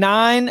way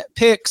 9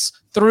 picks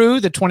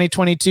through the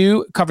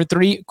 2022 Cover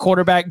 3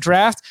 quarterback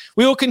draft.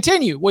 We will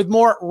continue with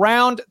more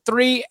round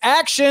 3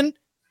 action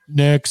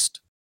next.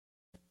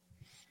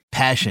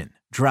 Passion,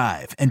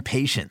 drive, and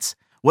patience.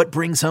 What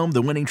brings home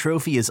the winning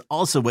trophy is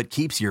also what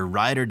keeps your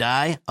ride or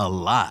die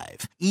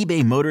alive.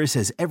 eBay Motors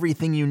has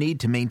everything you need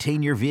to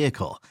maintain your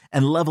vehicle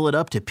and level it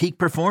up to peak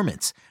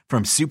performance,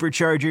 from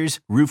superchargers,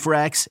 roof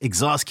racks,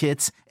 exhaust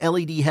kits,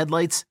 LED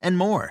headlights, and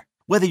more.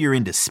 Whether you're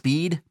into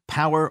speed,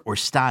 power, or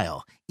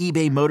style,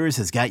 eBay Motors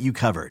has got you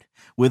covered.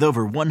 With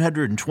over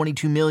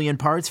 122 million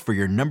parts for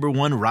your number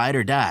one ride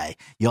or die,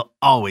 you'll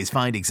always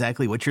find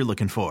exactly what you're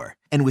looking for.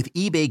 And with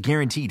eBay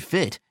Guaranteed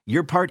Fit,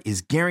 your part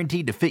is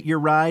guaranteed to fit your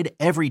ride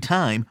every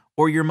time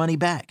or your money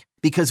back.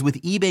 Because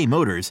with eBay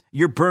Motors,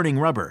 you're burning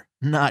rubber,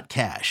 not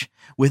cash.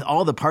 With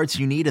all the parts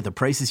you need at the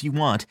prices you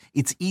want,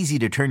 it's easy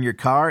to turn your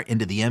car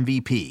into the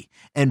MVP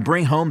and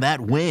bring home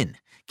that win.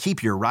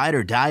 Keep your ride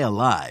or die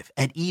alive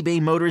at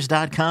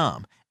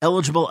ebaymotors.com.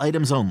 Eligible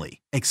items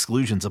only.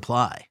 Exclusions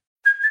apply.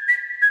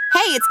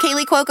 Hey, it's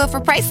Kaylee Cuoco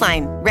for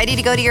Priceline. Ready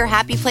to go to your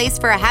happy place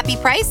for a happy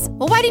price?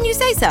 Well, why didn't you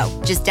say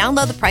so? Just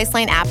download the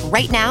Priceline app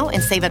right now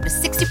and save up to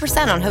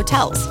 60% on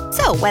hotels.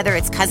 So whether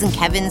it's Cousin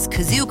Kevin's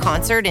Kazoo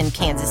Concert in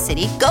Kansas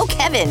City, go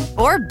Kevin,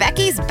 or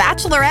Becky's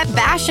Bachelorette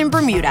Bash in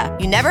Bermuda,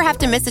 you never have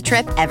to miss a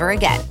trip ever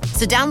again.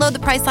 So download the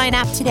Priceline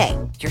app today.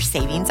 Your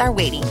savings are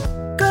waiting.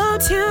 Go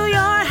to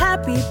your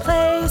happy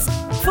place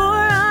for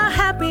a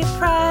happy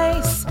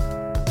price.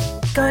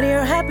 Go to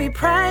your happy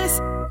price,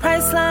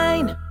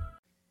 Priceline.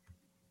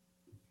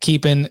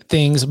 Keeping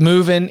things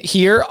moving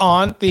here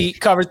on the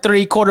Cover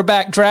 3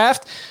 quarterback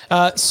draft.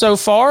 So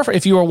far,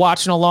 if you are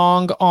watching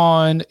along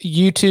on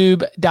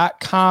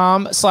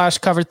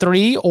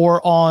youtube.com/cover3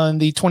 or on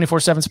the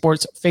 24/7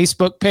 Sports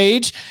Facebook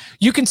page,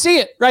 you can see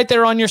it right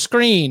there on your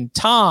screen.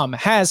 Tom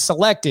has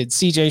selected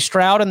CJ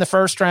Stroud in the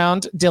first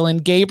round, Dillon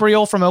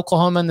Gabriel from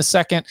Oklahoma in the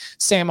second,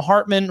 Sam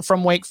Hartman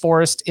from Wake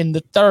Forest in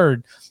the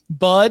third.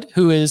 Bud,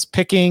 who is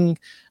picking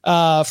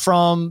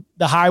from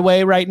the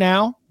highway right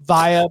now,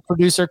 via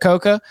producer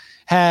Coca,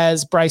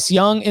 has Bryce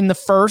Young in the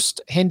first,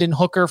 Hendon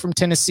Hooker from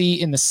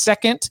Tennessee in the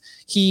second.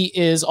 He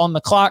is on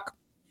the clock.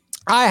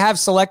 I have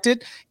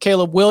selected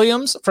Caleb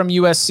Williams from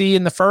USC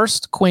in the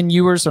first, Quinn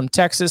Ewers from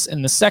Texas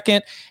in the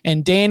second,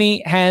 and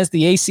Danny has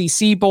the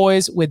ACC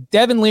boys with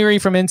Devin Leary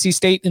from NC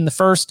State in the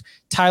first,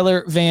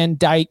 Tyler Van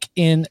Dyke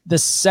in the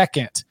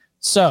second.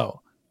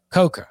 So,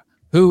 Coca,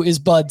 who is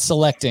Bud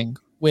selecting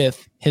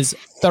with his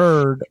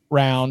third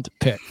round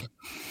pick?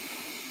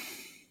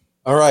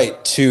 All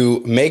right, to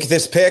make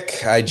this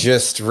pick, I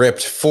just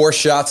ripped 4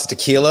 shots of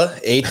tequila,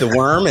 ate the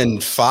worm,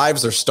 and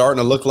 5s are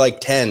starting to look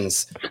like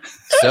 10s.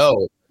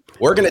 So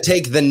we're going to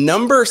take the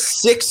number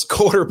 6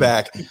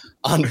 quarterback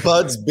on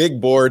Bud's big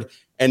board,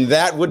 and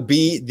that would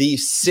be the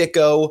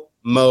sicko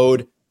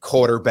mode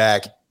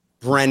quarterback,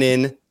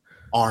 Brennan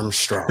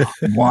Armstrong.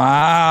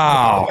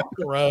 Wow.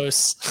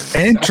 Gross.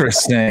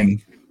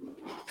 Interesting.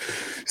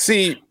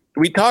 See,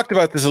 we talked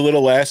about this a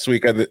little last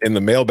week in the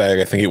mailbag,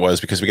 I think it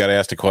was, because we got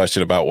asked a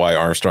question about why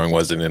Armstrong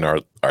wasn't in our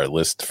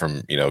list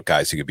from,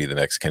 guys who could be the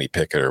next Kenny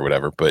Pickett or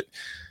whatever. But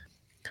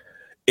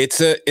it's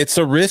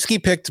a risky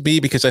pick to be,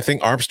 because I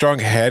think Armstrong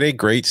had a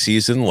great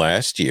season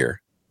last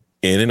year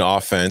in an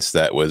offense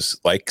that was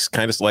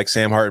kind of like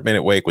Sam Hartman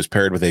at Wake, was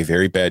paired with a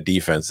very bad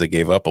defense that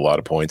gave up a lot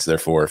of points,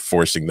 therefore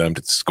forcing them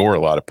to score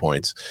a lot of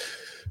points.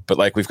 But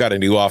we've got a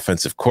new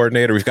offensive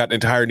coordinator. We've got an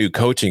entire new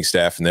coaching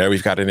staff in there.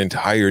 We've got an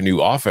entire new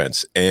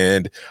offense.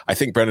 And I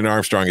think Brennan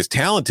Armstrong is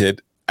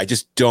talented. I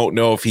just don't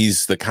know if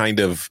he's the kind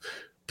of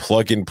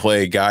plug and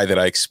play guy that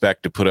I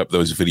expect to put up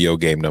those video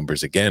game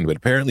numbers again. But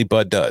apparently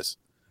Bud does.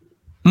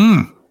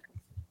 I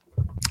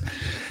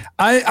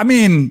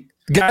mean,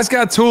 guy's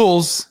got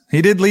tools.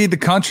 He did lead the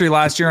country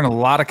last year in a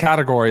lot of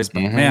categories.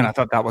 But man, I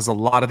thought that was a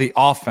lot of the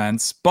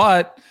offense.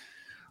 But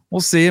we'll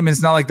see. I mean,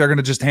 it's not like they're going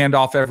to just hand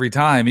off every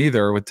time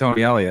either with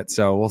Tony Elliott.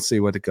 So we'll see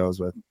what it goes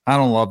with. I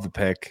don't love the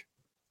pick.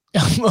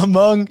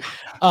 Among,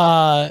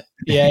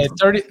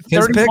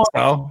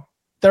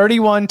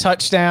 31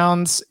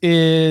 touchdowns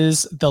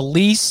is the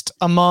least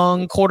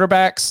among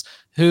quarterbacks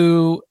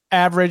who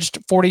averaged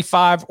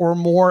 45 or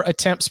more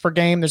attempts per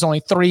game. There's only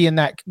 3 in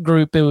that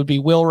group. It would be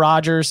Will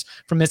Rogers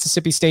from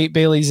Mississippi State,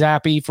 Bailey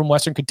Zappi from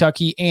Western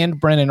Kentucky,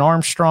 and Brennan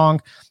Armstrong.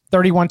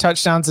 31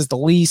 touchdowns is the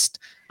least.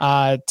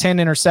 10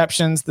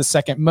 interceptions, the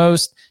second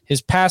most.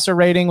 His passer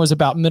rating was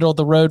about middle of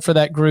the road for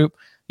that group.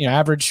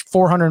 Averaged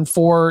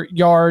 404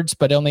 yards,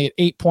 but only at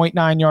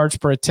 8.9 yards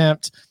per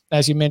attempt.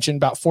 As you mentioned,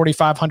 about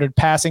 4,500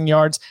 passing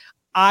yards.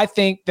 I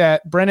think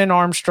that Brennan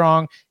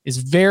Armstrong is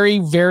very,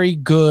 very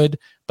good,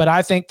 but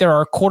I think there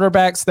are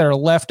quarterbacks that are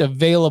left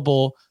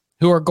available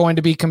who are going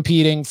to be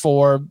competing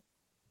for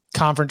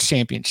conference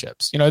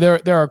championships.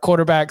 There are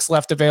quarterbacks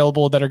left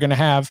available that are going to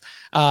have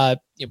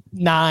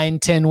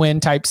 9-10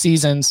 win type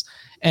seasons.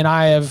 And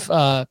I have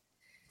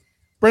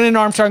Brennan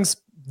Armstrong's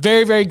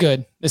very, very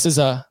good. This is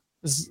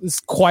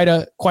quite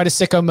a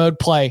sicko mode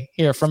play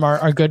here from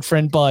our good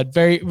friend Bud.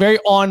 Very, very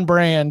on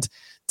brand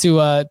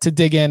to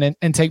dig in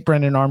and take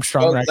Brennan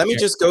Armstrong. Well, let me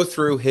just go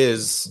through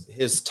his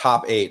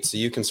top 8 so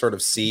you can sort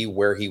of see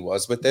where he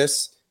was with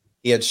this.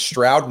 He had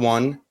Stroud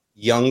 1,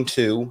 Young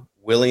 2,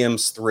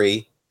 Williams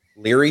 3,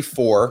 Leary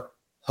 4,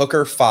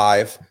 Hooker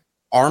 5,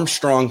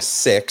 Armstrong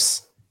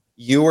 6,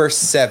 Ewer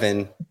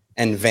 7,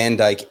 and Van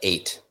Dyke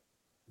 8.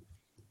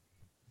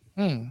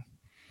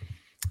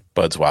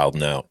 Bud's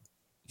wilding out.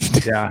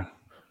 Yeah.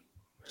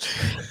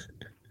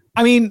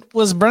 I mean,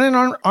 was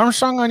Brennan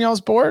Armstrong on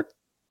y'all's board?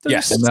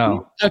 Yes.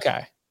 No.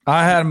 Okay.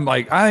 I had him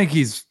I think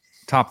he's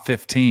top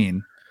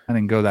 15. I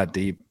didn't go that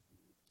deep.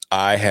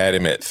 I had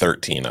him at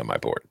 13 on my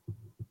board.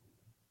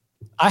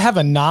 I have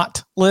a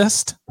not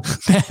list.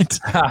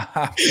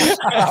 I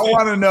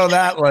want to know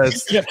that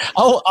list. Yeah.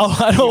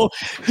 I don't.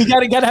 You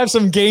gotta have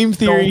some game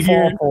theory Don't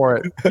fall here. for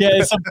it.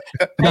 Yeah.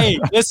 Hey,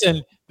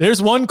 listen. There's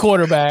one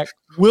quarterback.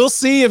 We'll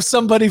see if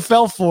somebody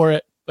fell for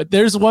it. But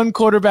there's one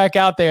quarterback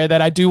out there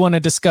that I do want to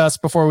discuss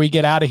before we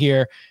get out of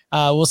here.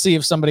 We'll see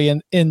if somebody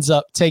ends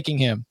up taking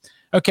him.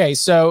 Okay,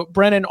 so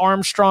Brennan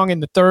Armstrong in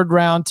the 3rd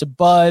round to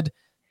Bud.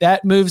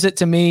 That moves it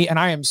to me, and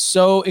I am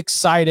so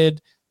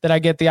excited that I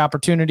get the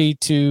opportunity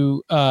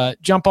to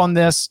jump on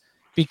this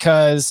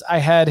because I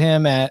had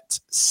him at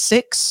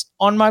 6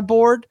 on my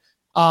board.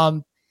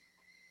 One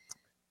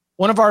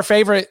of our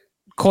favorite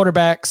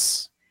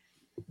quarterbacks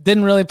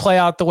didn't really play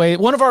out the way.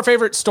 One of our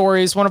favorite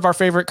stories, one of our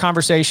favorite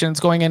conversations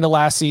going into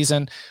last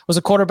season was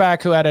a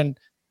quarterback who had an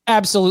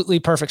absolutely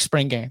perfect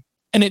spring game,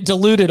 and it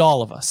diluted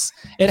all of us.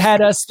 It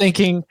had us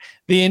thinking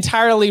the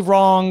entirely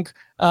wrong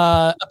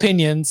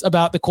opinions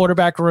about the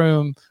quarterback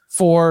room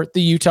for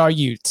the Utah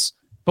Utes.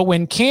 But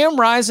when Cam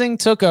Rising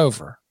took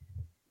over,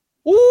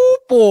 oh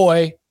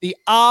boy, the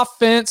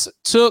offense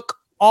took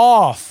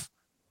off.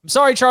 I'm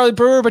sorry, Charlie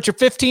Brewer, but you're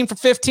 15 for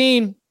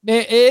 15.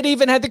 It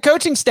even had the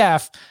coaching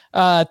staff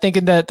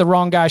thinking that the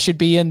wrong guy should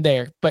be in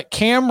there. But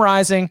Cam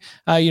Rising,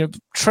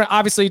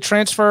 obviously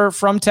transfer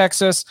from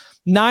Texas,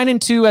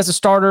 9-2 as a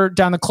starter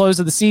down the close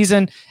of the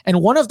season.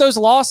 And one of those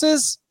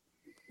losses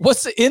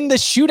was in the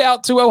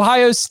shootout to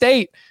Ohio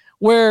State,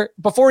 where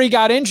before he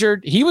got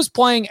injured, he was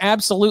playing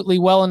absolutely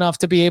well enough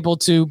to be able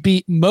to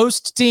beat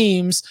most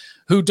teams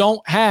who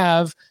don't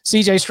have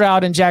CJ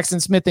Stroud and Jackson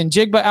Smith and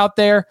Jigba out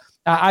there.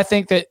 I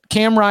think that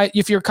Cam Rising,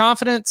 if you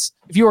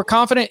are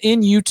confident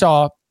in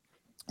Utah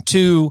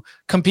to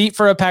compete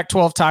for a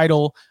Pac-12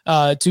 title,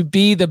 to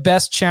be the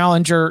best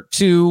challenger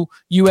to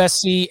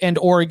USC and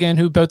Oregon,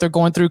 who both are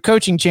going through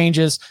coaching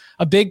changes,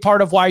 a big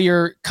part of why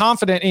you're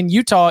confident in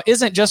Utah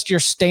isn't just your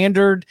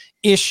standard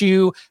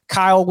issue,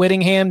 Kyle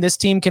Whittingham, this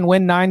team can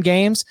win 9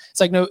 games. It's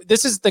like, no,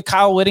 this is the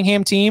Kyle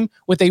Whittingham team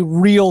with a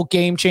real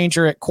game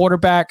changer at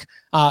quarterback.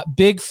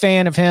 Big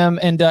fan of him.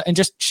 And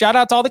just shout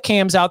out to all the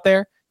Cams out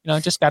there.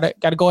 Just gotta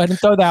go ahead and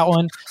throw that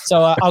one.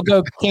 So I'll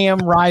go Cam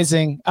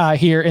Rising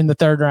here in the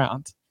 3rd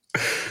round.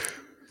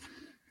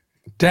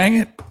 Dang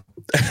it.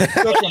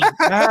 I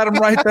had him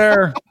right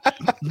there.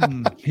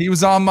 He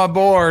was on my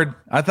board.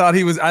 I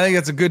think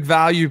it's a good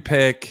value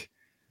pick.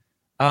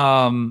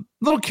 A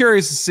little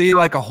curious to see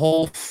like a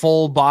whole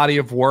full body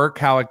of work,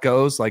 how it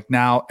goes. Like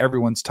now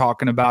everyone's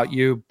talking about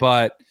you,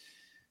 but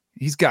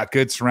he's got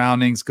good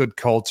surroundings, good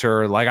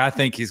culture. Like I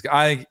think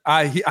I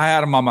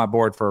had him on my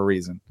board for a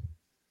reason.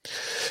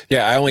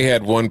 Yeah, I only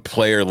had one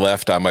player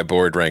left on my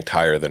board ranked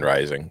higher than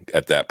Rising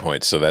at that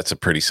point. So that's a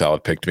pretty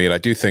solid pick to me. And I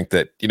do think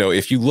that,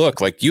 if you look,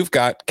 like you've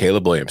got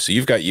Caleb Williams, so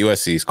you've got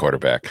USC's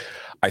quarterback.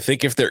 I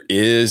think if there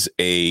is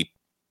a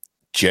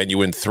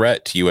genuine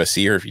threat to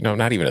USC, or,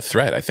 not even a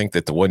threat, I think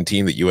that the one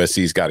team that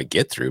USC's got to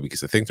get through,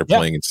 because I think they're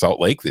playing in Salt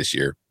Lake this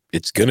year,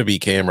 it's going to be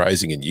Cam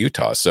Rising in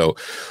Utah. So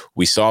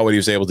we saw what he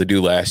was able to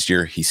do last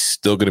year. He's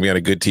still going to be on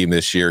a good team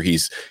this year.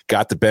 He's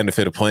got the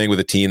benefit of playing with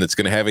a team that's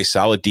going to have a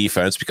solid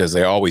defense, because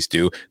they always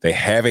do. They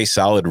have a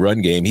solid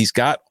run game. He's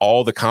got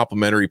all the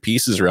complementary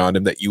pieces around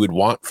him that you would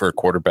want for a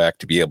quarterback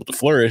to be able to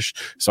flourish.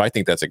 So I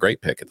think that's a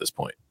great pick at this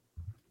point.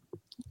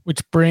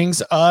 Which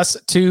brings us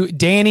to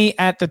Danny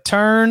at the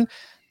turn.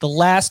 The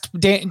last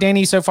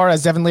Danny so far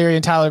has Devin Leary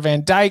and Tyler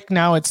Van Dyke.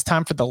 Now it's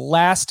time for the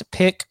last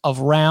pick of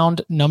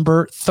round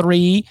number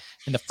 3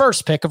 and the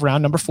first pick of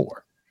round number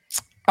 4.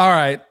 All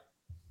right.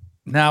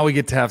 Now we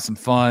get to have some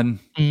fun.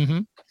 Mm-hmm.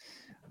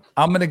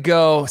 I'm going to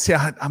go. See,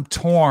 I'm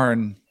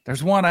torn.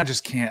 There's one I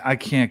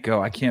can't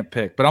go. I can't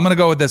pick, but I'm going to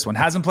go with this one.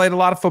 Hasn't played a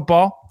lot of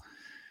football,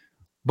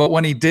 but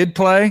when he did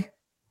play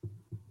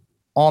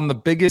on the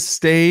biggest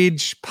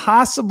stage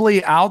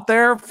possibly out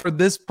there for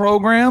this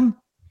program,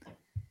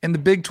 in the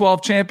Big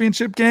 12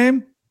 championship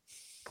game,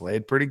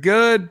 played pretty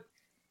good.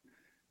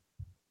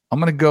 I'm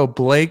going to go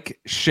Blake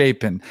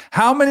Shapen.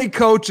 How many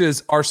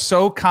coaches are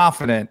so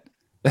confident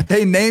that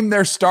they name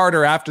their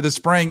starter after the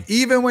spring,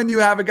 even when you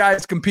have a guy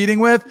it's competing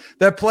with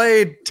that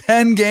played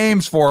 10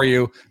 games for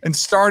you and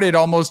started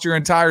almost your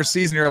entire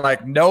season? You're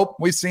like, nope,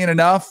 we've seen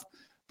enough.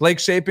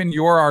 Blake Shapen,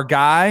 you're our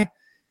guy.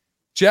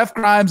 Jeff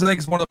Grimes, I think,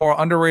 is one of the more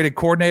underrated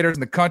coordinators in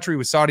the country.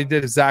 We saw what he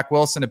did to Zach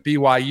Wilson at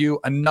BYU.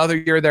 Another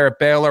year there at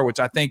Baylor, which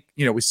I think,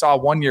 we saw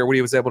one year what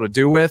he was able to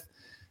do with.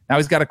 Now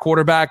he's got a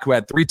quarterback who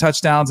had 3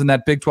 touchdowns in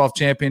that Big 12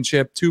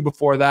 championship. 2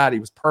 before that. He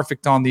was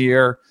perfect on the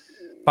year.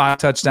 5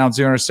 touchdowns,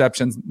 0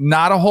 interceptions.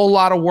 Not a whole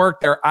lot of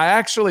work there.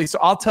 So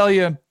I'll tell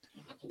you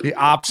the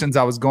options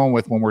I was going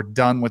with when we're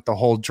done with the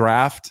whole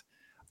draft.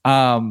 But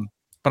I'm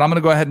going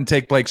to go ahead and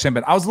take Blake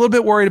Shapen. I was a little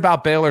bit worried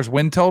about Baylor's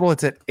win total.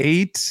 It's at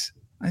 8,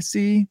 I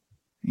see.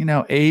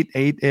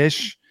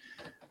 8-ish.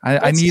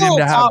 I need him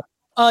to have.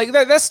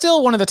 That's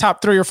still one of the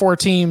top 3 or 4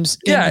 teams.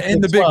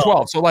 In the Big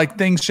 12. So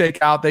things shake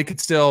out. They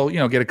could still,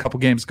 get a couple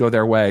games go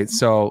their way.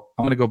 So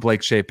I'm going to go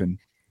Blake Shapen.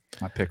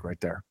 My pick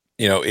right there.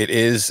 It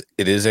is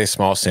a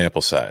small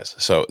sample size.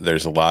 So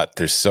there's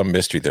some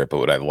mystery there. But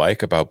what I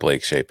like about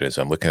Blake Shapen is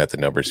I'm looking at the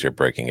numbers here,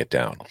 breaking it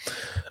down.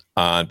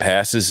 On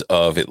passes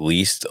of at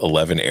least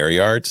 11 air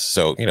yards.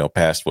 So,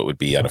 past what would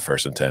be on a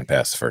 1st and 10,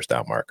 past the first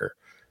down marker.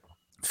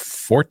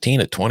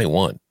 14 of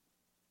 21.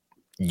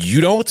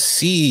 you don't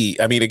see,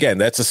 I mean, again,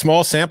 that's a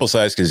small sample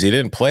size because he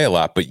didn't play a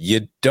lot, but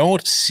you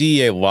don't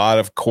see a lot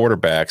of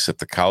quarterbacks at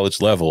the college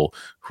level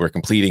who are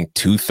completing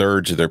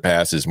 2/3 of their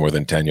passes more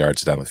than 10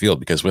 yards down the field,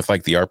 because with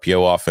like the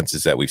RPO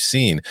offenses that we've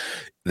seen,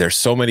 there's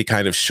so many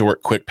kind of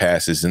short, quick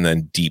passes and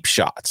then deep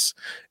shots.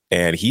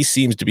 And he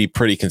seems to be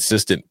pretty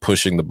consistent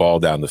pushing the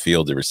ball down the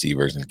field to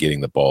receivers and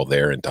getting the ball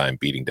there in time,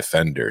 beating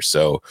defenders.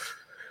 So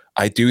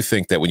I do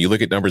think that when you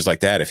look at numbers like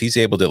that, if he's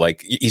able to,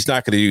 like, he's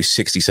not going to do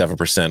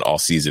 67% all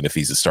season if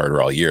he's a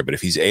starter all year, but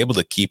if he's able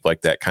to keep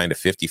like that kind of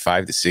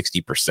 55 to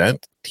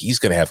 60%, he's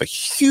going to have a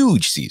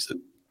huge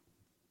season.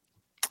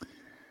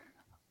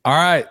 All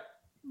right.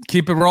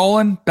 Keep it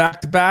rolling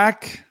back to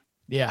back.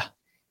 Yeah.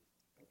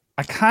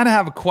 I kind of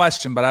have a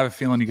question, but I have a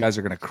feeling you guys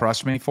are going to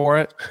crush me for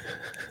it.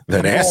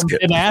 Then ask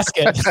it. And ask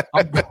it.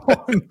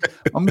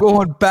 I'm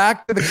going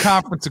back to the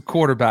conference of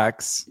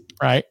quarterbacks.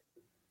 Right.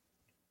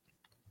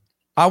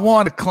 I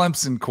want a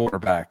Clemson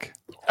quarterback.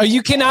 Oh,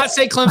 you cannot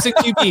say Clemson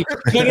QB.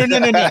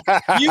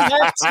 No. You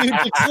have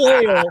to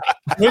declare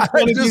which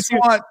one of these.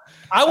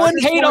 I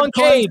wouldn't hate on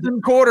Cade.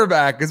 Clemson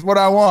quarterback is what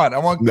I want. I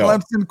want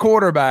Clemson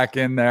quarterback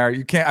in there.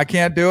 I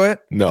can't do it.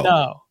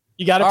 No.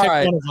 You got to pick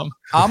one of them.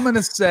 I'm going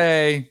to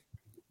say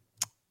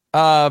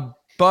Bud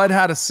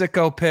had a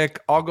sicko pick.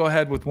 I'll go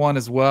ahead with one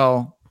as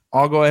well.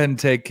 I'll go ahead and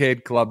take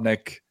Cade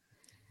Klubnik,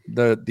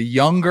 the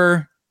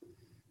younger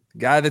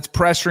guy that's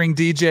pressuring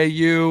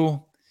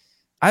DJU.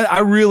 I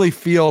really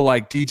feel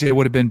like DJ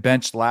would have been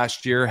benched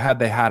last year had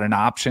they had an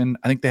option.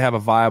 I think they have a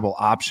viable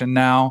option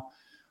now.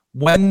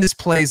 When this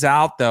plays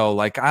out, though,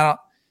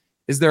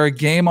 is there a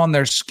game on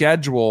their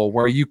schedule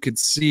where you could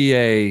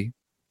see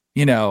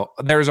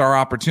there's our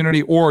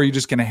opportunity, or are you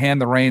just going to hand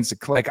the reins to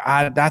Click?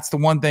 That's the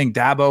one thing.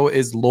 Dabo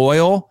is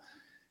loyal.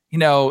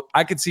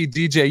 I could see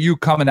DJU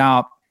coming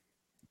out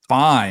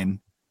fine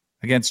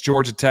against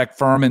Georgia Tech,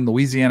 Furman,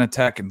 Louisiana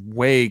Tech, and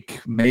Wake,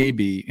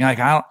 maybe.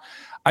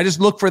 I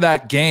just look for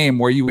that game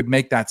where you would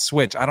make that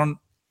switch. I'll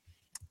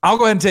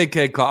go ahead and take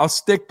Cade Klubnik. I'll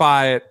stick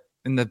by it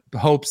in the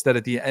hopes that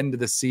at the end of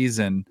the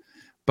season,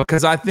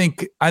 because I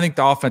think the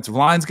offensive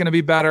line is going to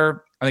be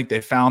better. I think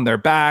they found their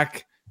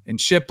back in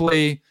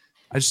Shipley.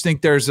 I just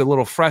think there's a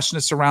little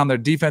freshness around their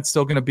defense.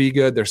 Still going to be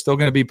good. They're still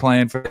going to be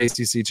playing for the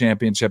ACC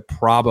championship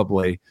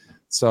probably.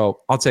 So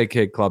I'll take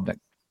Cade Klubnik.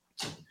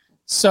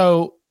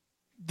 So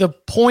the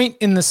point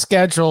in the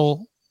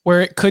schedule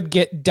where it could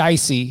get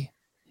dicey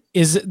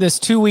is this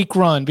 2-week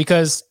run,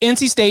 because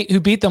NC State, who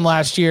beat them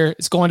last year,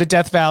 is going to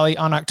Death Valley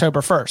on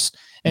October 1st.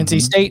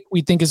 NC State,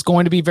 we think, is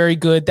going to be very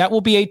good. That will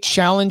be a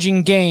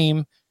challenging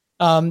game,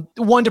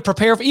 one to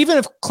prepare for. Even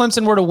if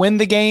Clemson were to win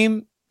the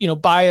game,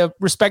 by a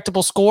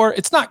respectable score,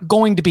 it's not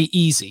going to be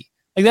easy.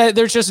 Like that,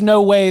 there's just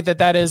no way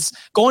that is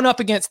going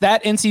up against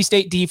that NC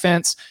State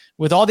defense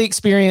with all the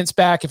experience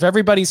back. If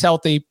everybody's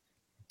healthy,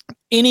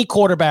 any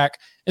quarterback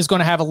is going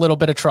to have a little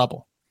bit of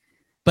trouble.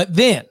 But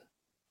then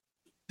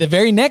the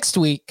very next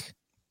week,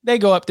 they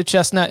go up to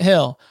Chestnut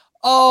Hill.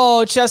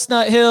 Oh,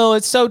 Chestnut Hill,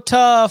 it's so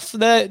tough.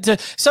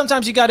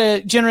 Sometimes you got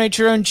to generate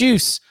your own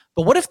juice.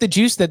 But what if the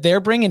juice that they're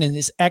bringing in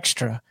is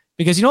extra?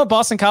 Because you know what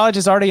Boston College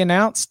has already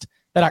announced?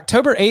 That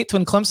October 8th,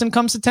 when Clemson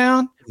comes to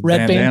town,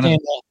 red bandana.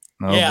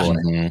 Oh, yeah.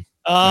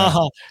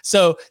 Boy.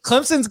 So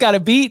Clemson's got to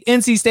beat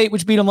NC State,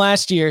 which beat them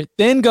last year,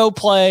 then go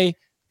play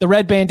the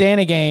red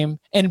bandana game.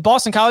 And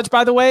Boston College,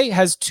 by the way,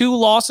 has 2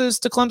 losses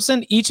to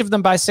Clemson, each of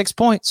them by 6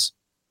 points.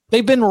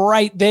 They've been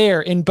right there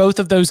in both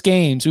of those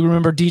games. We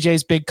remember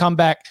DJ's big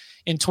comeback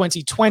in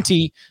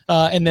 2020,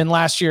 and then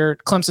last year,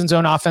 Clemson's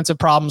own offensive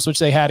problems, which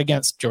they had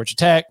against Georgia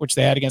Tech, which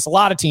they had against a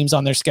lot of teams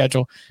on their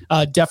schedule,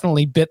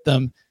 definitely bit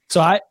them. So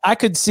I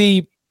could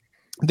see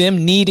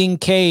them needing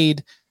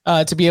Cade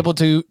to be able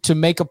to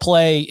make a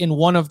play in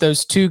one of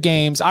those 2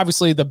 games.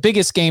 Obviously, the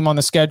biggest game on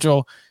the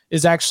schedule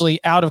is actually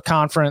out of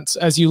conference.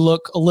 As you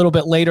look a little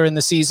bit later in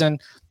the season,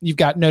 you've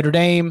got Notre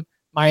Dame.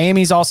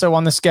 Miami's also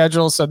on the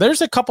schedule. So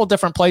there's a couple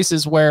different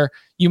places where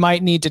you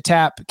might need to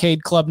tap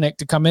Cade Klubnik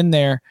to come in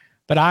there.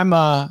 But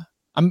I'm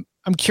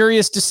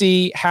curious to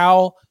see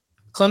how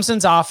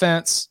Clemson's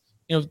offense,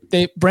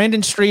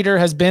 Brandon Streeter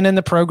has been in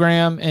the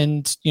program,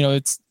 and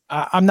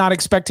I'm not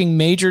expecting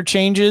major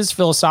changes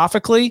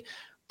philosophically,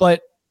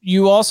 but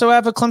you also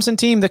have a Clemson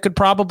team that could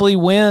probably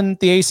win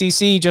the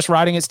ACC just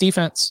riding its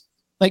defense.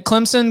 Like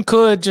Clemson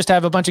could just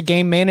have a bunch of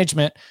game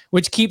management,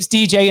 which keeps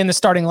DJ in the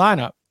starting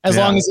lineup as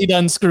long as he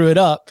doesn't screw it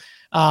up.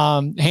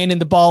 Handing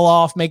the ball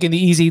off, making the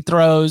easy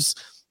throws,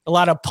 a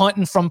lot of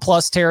punting from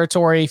plus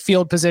territory,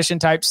 field position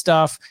type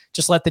stuff.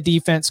 Just let the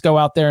defense go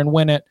out there and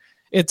win it.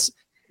 It's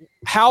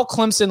how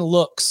Clemson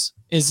looks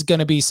is going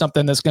to be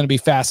something that's going to be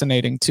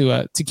fascinating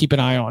to keep an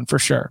eye on for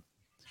sure.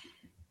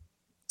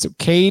 So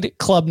Cade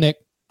Klubnik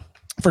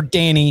for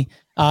Danny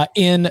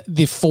in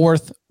the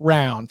 4th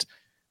round,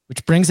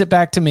 which brings it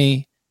back to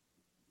me.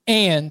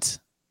 And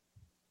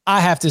I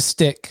have to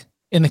stick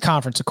in the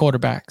conference of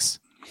quarterbacks.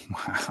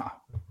 Wow.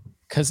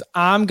 Because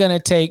I'm going to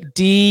take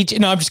DJ.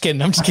 No, I'm just kidding.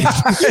 That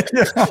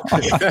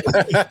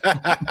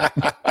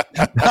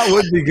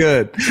would be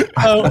good.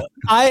 So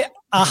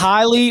a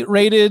highly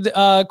rated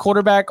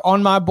quarterback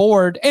on my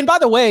board. And by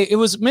the way, it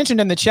was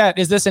mentioned in the chat,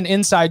 is this an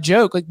inside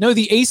joke? Like, no,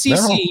 the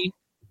ACC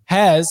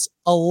has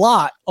a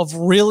lot of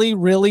really,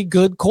 really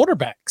good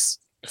quarterbacks.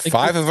 Like,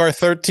 5 of our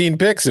 13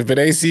 picks have been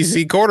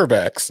ACC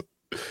quarterbacks.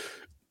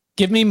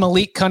 Give me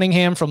Malik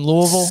Cunningham from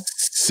Louisville.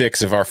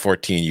 6 of our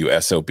 14,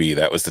 you SOB.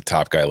 That was the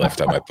top guy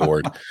left on my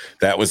board.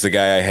 That was the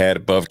guy I had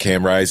above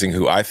Cam Rising,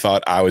 who I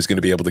thought I was going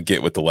to be able to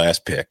get with the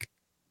last pick.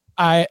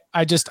 I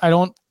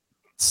don't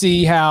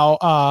see how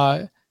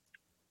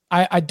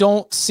I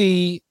don't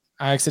see.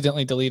 I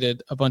accidentally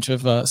deleted a bunch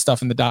of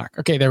stuff in the doc.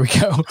 Okay, there we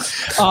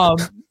go.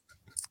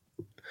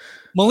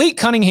 Malik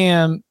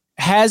Cunningham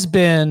has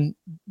been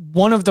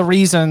one of the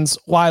reasons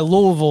why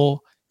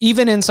Louisville,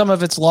 even in some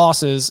of its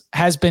losses,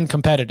 has been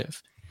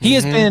competitive. He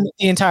has been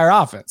the entire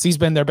offense. He's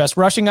been their best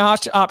rushing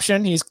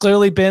option. He's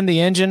clearly been the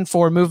engine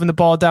for moving the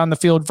ball down the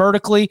field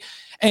vertically.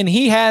 And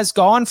he has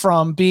gone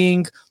from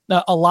being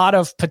a lot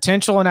of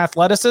potential and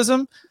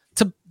athleticism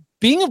to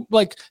being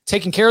like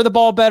taking care of the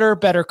ball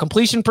better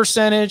completion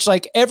percentage.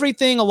 Like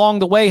everything along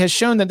the way has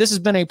shown that this has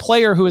been a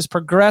player who has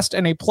progressed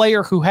and a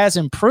player who has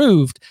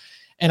improved.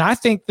 And I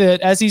think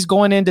that as he's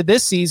going into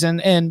this season,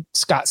 and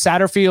Scott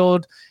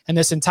Satterfield and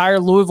this entire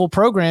Louisville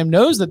program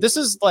knows that this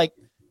is like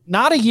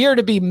not a year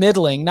to be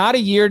middling, not a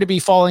year to be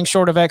falling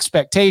short of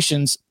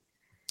expectations.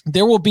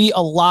 There will be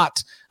a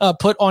lot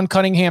put on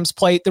Cunningham's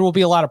plate. There will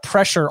be a lot of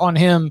pressure on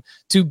him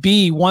to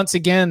be, once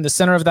again, the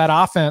center of that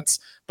offense.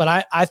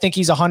 But I think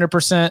he's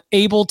 100%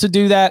 able to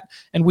do that,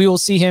 and we will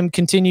see him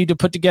continue to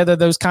put together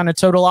those kind of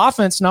total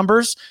offense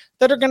numbers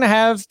that are going to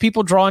have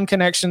people drawing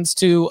connections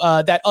to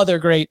that other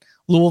great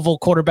Louisville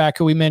quarterback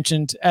who we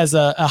mentioned as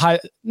a high.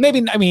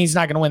 Maybe, I mean, he's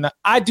not going to win that.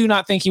 I do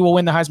not think he will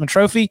win the Heisman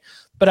Trophy,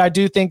 but I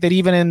do think that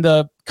even in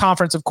the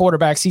conference of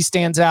quarterbacks, he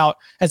stands out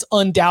as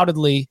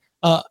undoubtedly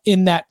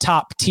in that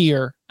top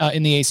tier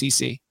in the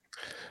ACC.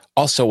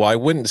 Also, I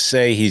wouldn't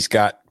say he's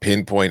got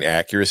pinpoint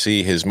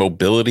accuracy. His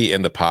mobility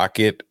in the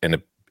pocket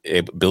and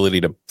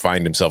ability to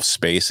find himself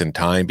space and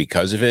time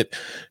because of it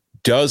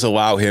does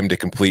allow him to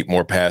complete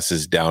more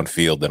passes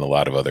downfield than a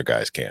lot of other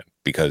guys can,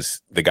 because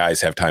the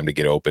guys have time to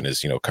get open as,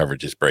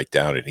 coverages break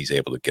down, and he's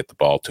able to get the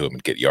ball to him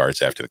and get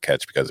yards after the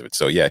catch because of it.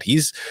 So yeah,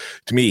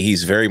 to me,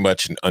 he's very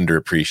much an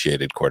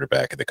underappreciated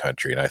quarterback in the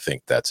country. And I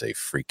think that's a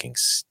freaking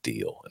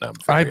steal.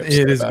 And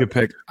it is a good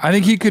pick. I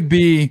think he could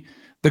be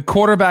the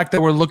quarterback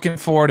that we're looking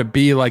for to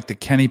be like the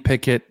Kenny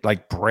Pickett,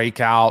 like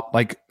breakout,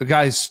 like the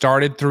guy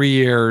started 3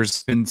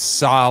 years, been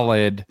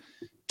solid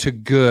to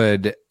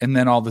good. And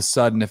then all of a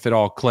sudden, if it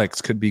all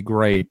clicks, could be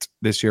great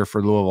this year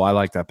for Louisville. I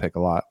like that pick a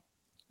lot.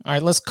 All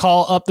right, let's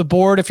call up the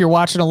board if you're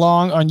watching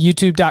along on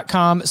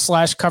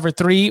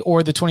youtube.com/cover3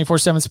 or the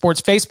 24/7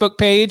 Sports Facebook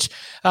page.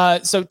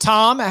 So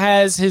Tom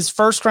has his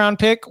first round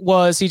pick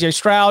was CJ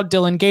Stroud,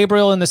 Dylan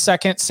Gabriel in the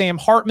second, Sam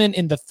Hartman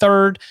in the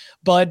third.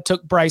 Bud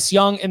took Bryce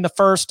Young in the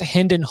first,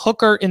 Hendon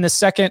Hooker in the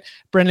second,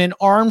 Brennan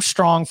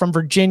Armstrong from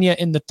Virginia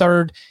in the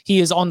third. He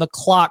is on the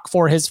clock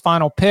for his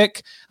final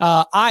pick.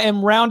 I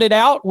am rounded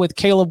out with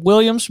Caleb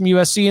Williams from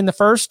USC in the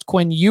first,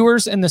 Quinn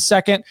Ewers in the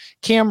second,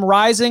 Cam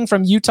Rising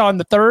from Utah in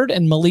the third,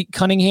 and Malik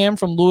Cunningham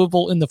from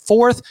Louisville in the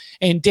fourth.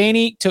 And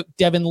Danny took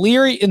Devin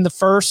Leary in the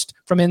first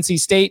from NC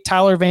State,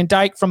 Tyler Van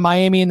Dyke from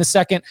Miami in the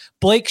second,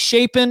 Blake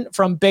Shapen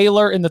from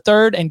Baylor in the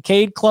third, and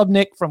Cade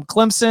Klubnik from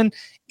Clemson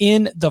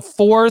in the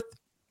fourth.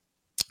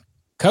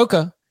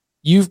 Coca,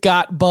 you've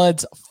got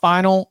Bud's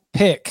final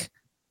pick.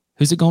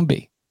 Who's it going to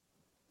be?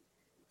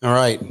 All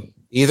right.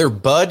 Either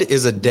Bud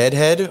is a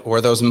deadhead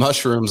or those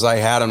mushrooms I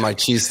had on my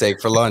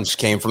cheesesteak for lunch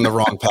came from the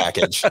wrong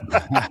package.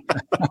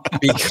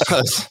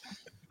 Because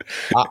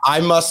I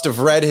must have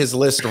read his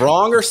list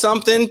wrong or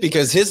something,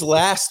 because his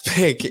last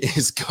pick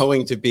is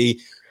going to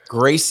be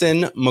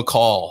Grayson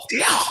McCall.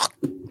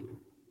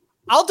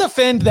 I'll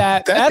defend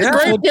that. That's a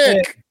great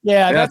pick.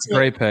 Yeah, that's a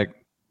great pick.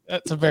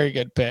 That's a very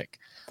good pick.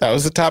 That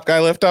was the top guy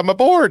left on my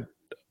board.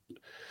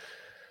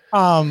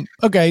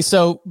 Okay,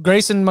 so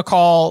Grayson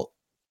McCall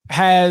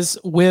has,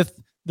 with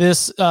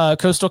this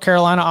Coastal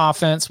Carolina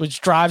offense, which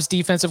drives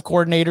defensive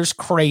coordinators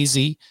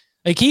crazy.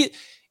 Like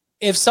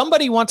if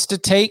somebody wants to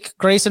take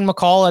Grayson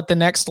McCall at the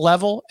next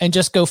level and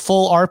just go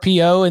full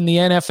RPO in the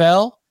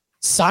NFL,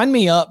 sign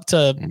me up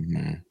to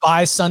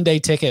buy a Sunday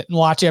ticket and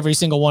watch every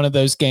single one of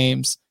those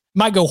games.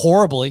 Might go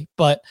horribly,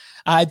 but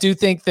I do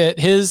think that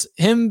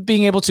him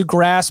being able to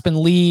grasp and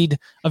lead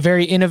a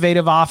very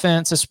innovative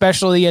offense,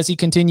 especially as he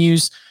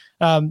continues,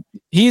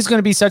 he's going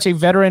to be such a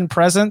veteran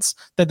presence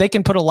that they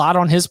can put a lot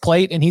on his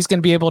plate, and he's going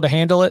to be able to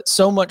handle it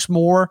so much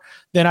more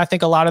than I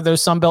think a lot of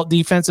those Sunbelt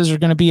defenses are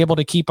going to be able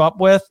to keep up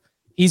with.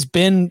 He's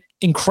been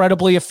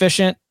incredibly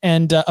efficient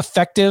and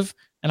effective,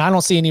 and I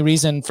don't see any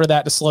reason for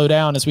that to slow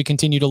down as we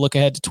continue to look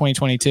ahead to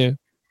 2022.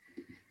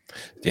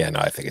 Yeah, no,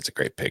 I think it's a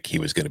great pick. He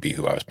was going to be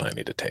who I was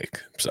planning to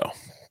take. So,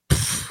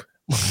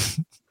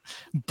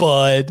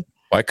 Bud,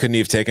 why couldn't he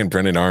have taken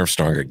Brennan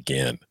Armstrong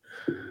again?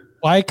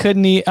 Why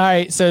couldn't he? All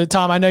right, so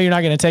Tom, I know you're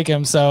not going to take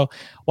him. So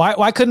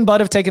why couldn't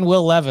Bud have taken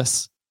Will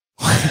Levis?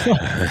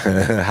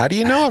 How do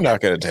you know I'm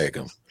not going to take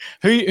him?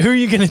 Who are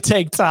you going to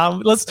take,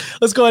 Tom? Let's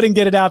go ahead and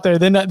get it out there.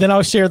 Then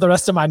I'll share the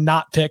rest of my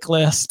not pick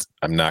list.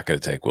 I'm not going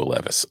to take Will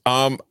Levis.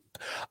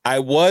 I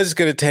was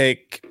going to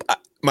take.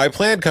 My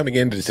plan coming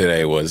into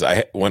today was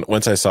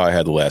once I saw I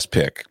had the last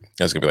pick,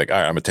 I was going to be like, all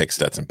right, I'm going to take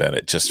Stetson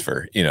Bennett just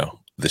for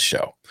the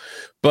show.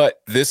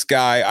 But this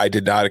guy, I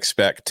did not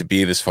expect to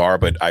be this far,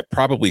 but I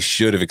probably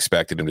should have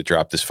expected him to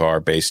drop this far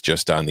based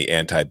just on the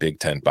anti-Big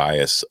Ten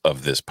bias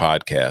of this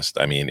podcast.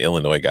 I mean,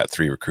 Illinois got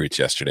 3 recruits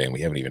yesterday, and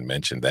we haven't even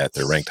mentioned that.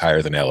 They're ranked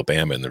higher than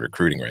Alabama in the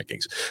recruiting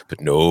rankings,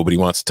 but nobody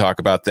wants to talk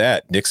about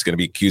that. Nick's going to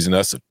be accusing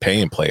us of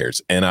paying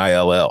players,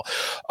 NILL.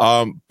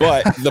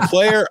 But the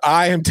player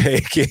I am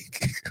taking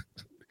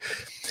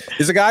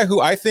is a guy who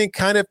I think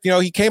kind of,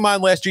 he came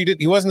on last year.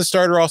 He wasn't the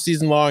starter all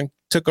season long.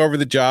 Took over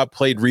the job,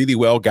 played really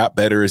well, got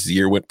better as the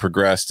year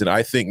progressed. And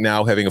I think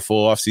now having a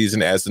full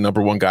offseason as the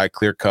number one guy,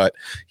 clear cut,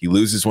 he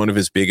loses one of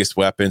his biggest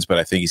weapons, but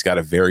I think he's got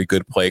a very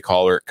good play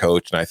caller at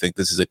coach. And I think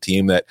this is a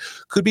team that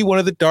could be one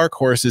of the dark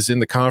horses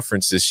in the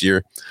conference this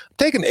year. I'm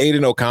taking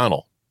Aiden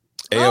O'Connell,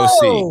 AOC.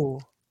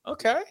 Oh,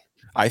 okay.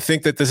 I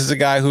think that this is a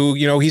guy who,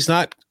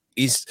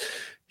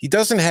 he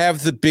doesn't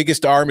have the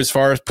biggest arm as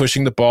far as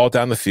pushing the ball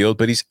down the field,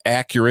 but he's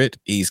accurate.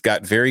 He's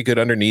got very good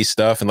underneath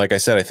stuff. And like I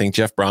said, I think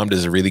Jeff Brom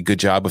does a really good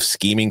job of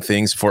scheming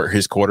things for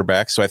his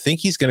quarterback. So I think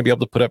he's going to be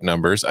able to put up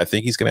numbers. I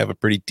think he's going to have a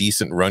pretty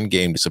decent run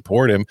game to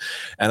support him.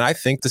 And I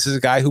think this is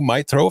a guy who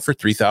might throw for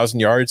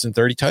 3,000 yards and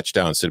 30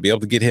 touchdowns. So to be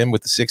able to get him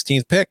with the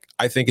 16th pick,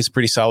 I think is a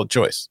pretty solid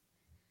choice.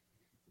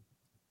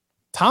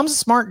 Tom's a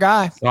smart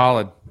guy.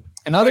 Solid.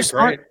 And other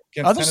smart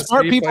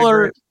people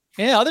are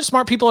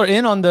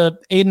in on the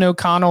Aiden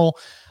O'Connell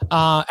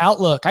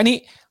outlook. I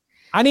need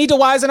to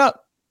wisen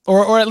up,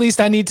 or at least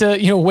I need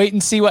to wait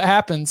and see what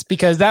happens,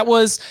 because that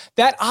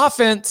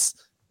offense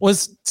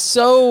was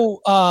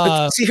so.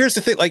 See, here's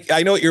the thing. Like,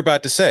 I know what you're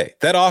about to say.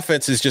 That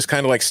offense is just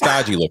kind of like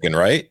stodgy looking,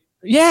 right?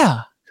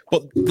 Yeah.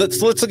 Well, let's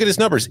look at his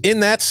numbers. In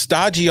that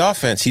stodgy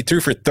offense, he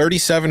threw for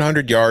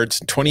 3,700 yards,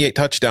 28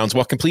 touchdowns,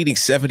 while completing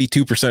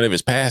 72% of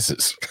his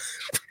passes.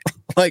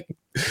 Like,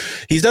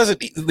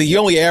 he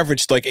only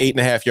averaged like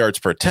 8.5 yards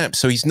per attempt.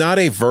 So he's not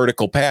a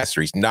vertical passer.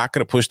 He's not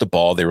going to push the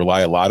ball. They rely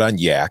a lot on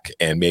Yak,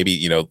 and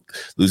maybe,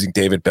 losing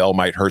David Bell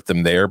might hurt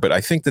them there. But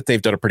I think that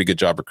they've done a pretty good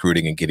job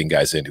recruiting and getting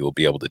guys in who will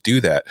be able to do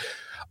that.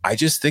 I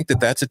just think that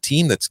that's a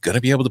team that's going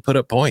to be able to put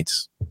up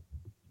points.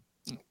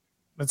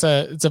 It's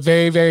a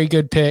very, very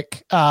good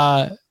pick.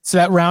 So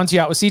that rounds you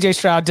out with CJ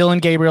Stroud,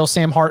 Dylan Gabriel,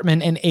 Sam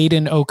Hartman, and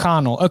Aiden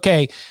O'Connell.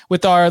 Okay,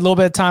 with our little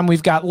bit of time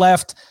we've got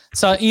left,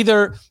 so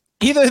either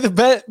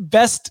the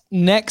best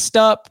next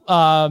up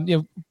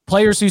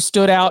players who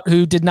stood out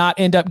who did not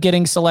end up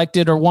getting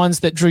selected, or ones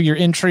that drew your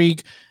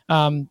intrigue,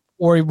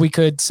 or we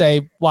could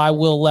say why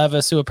Will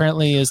Levis, who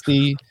apparently is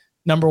the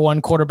number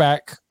one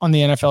quarterback on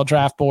the NFL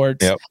draft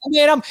boards. Yep. I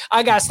mean,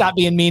 I gotta stop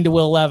being mean to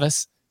Will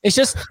Levis. It's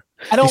just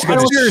I don't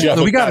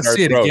we got to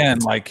see it again.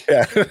 Like,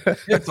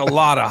 it's a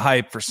lot of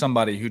hype for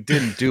somebody who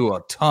didn't do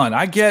a ton.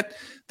 I get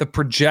the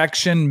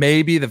projection,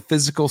 maybe the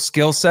physical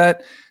skill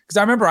set. Because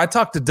I remember I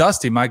talked to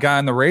Dusty, my guy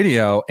on the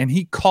radio, and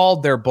he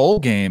called their bowl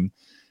game,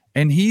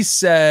 and he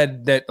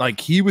said that like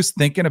he was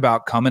thinking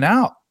about coming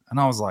out. And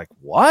I was like,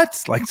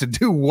 what? Like, to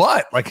do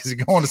what? Like, is he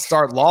going to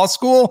start law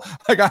school?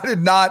 Like, I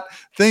did not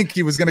think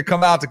he was going to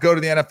come out to go to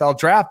the NFL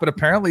draft, but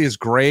apparently his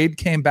grade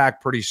came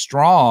back pretty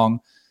strong.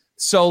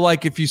 So,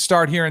 like, if you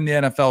start hearing the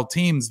NFL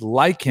teams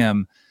like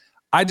him,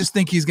 I just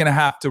think he's going to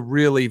have to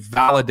really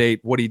validate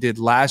what he did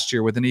last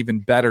year with an even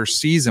better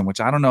season, which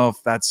I don't know if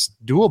that's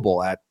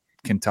doable at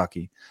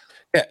Kentucky.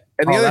 Yeah,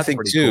 and the other thing,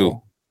 too,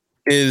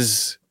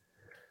 is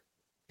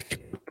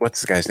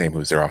what's the guy's name who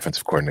was their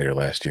offensive coordinator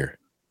last year?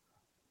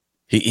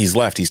 He's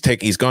left. He's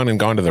gone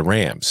to the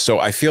Rams. So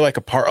I feel like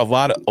a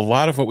lot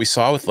of what we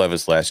saw with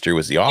Levis last year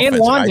was the offense.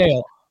 And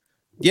Wandale.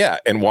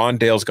 And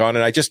Wandale's gone.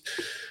 And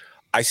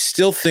I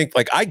still think,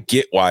 like, I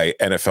get why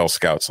NFL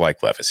scouts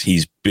like Levis.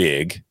 He's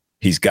big,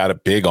 he's got a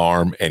big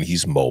arm, and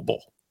he's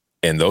mobile.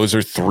 And those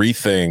are 3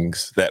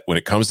 things that when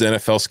it comes to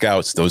NFL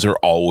scouts, those are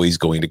always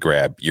going to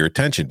grab your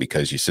attention,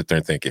 because you sit there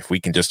and think, if we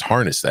can just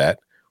harness that,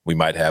 we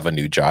might have a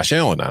new Josh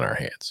Allen on our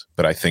hands.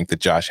 But I think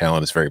that Josh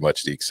Allen is very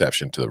much the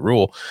exception to the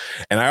rule.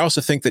 And I also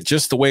think that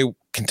just the way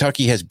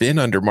Kentucky has been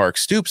under Mark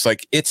Stoops,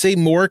 like, it's a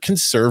more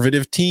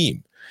conservative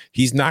team.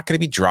 He's not going to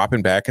be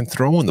dropping back and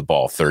throwing the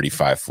ball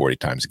 35, 40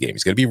 times a game.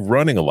 He's going to be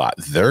running a lot.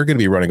 They're going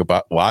to be running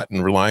a lot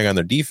and relying on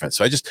their defense.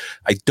 So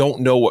I don't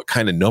know what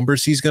kind of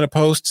numbers he's going to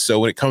post. So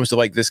when it comes to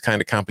like this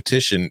kind of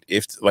competition,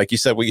 if, like you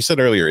said, what you said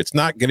earlier, it's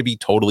not going to be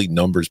totally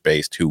numbers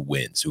based who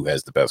wins, who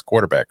has the best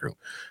quarterback room,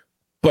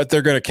 but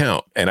they're going to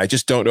count. And I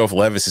just don't know if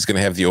Levis is going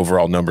to have the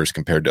overall numbers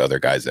compared to other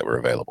guys that were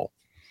available.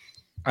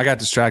 I got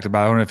distracted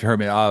by, I don't know if you heard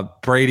me.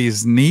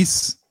 Brady's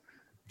niece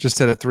just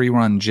had a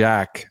 3-run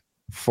jack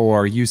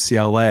for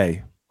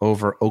UCLA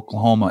over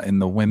Oklahoma in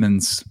the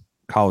Women's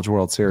College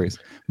World Series.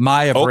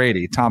 Maya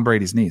Brady, Tom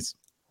Brady's niece.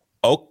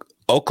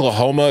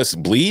 Oklahoma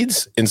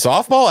bleeds in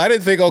softball? I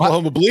didn't think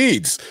Oklahoma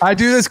bleeds. I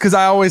do this because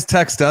I always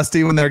text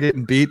Dusty when they're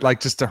getting beat,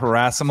 like just to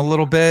harass them a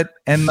little bit.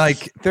 And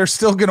like they're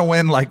still gonna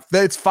win. Like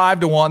it's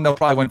 5-1. They'll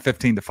probably win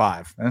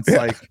 15-5. And it's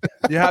like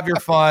you have your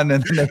fun,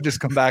 and then they just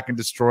come back and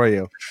destroy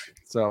you.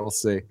 So we'll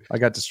see. I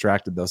got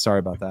distracted though. Sorry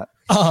about that.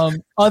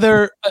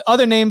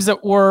 Other names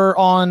that were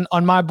on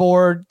my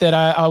board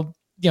that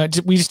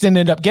we just didn't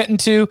end up getting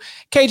to.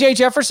 KJ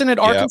Jefferson at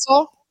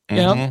Arkansas.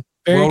 Mm-hmm.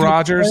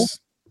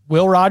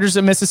 Will Rogers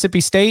at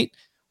Mississippi State.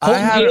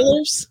 Holton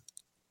Ahlers.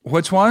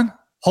 Which one?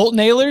 Holton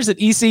Ahlers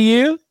at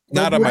ECU.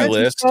 Not on my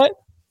list.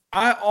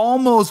 I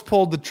almost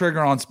pulled the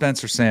trigger on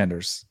Spencer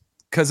Sanders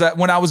because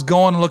when I was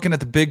going and looking at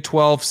the Big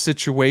 12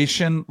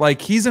 situation,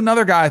 like he's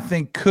another guy I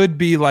think could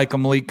be like a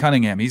Malik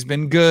Cunningham. He's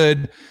been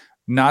good,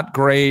 not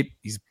great.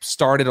 He's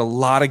started a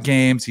lot of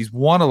games. He's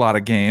won a lot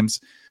of games.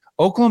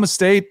 Oklahoma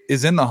State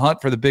is in the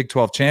hunt for the Big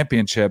 12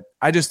 championship.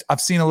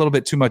 I've seen a little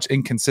bit too much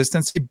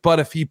inconsistency, but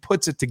if he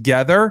puts it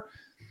together,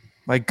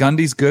 like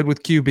Gundy's good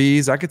with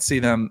QBs, I could see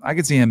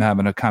him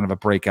having a kind of a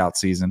breakout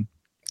season.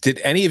 Did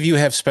any of you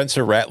have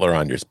Spencer Rattler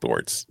on your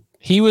boards?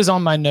 He was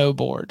on my no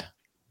board.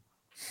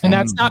 And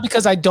that's not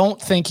because I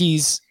don't think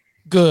he's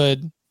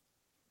good.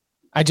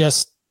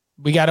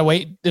 We've got to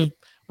wait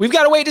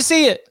to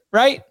see it,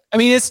 right? I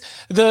mean, it's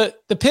the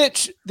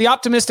pitch, the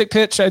optimistic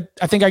pitch I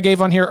think I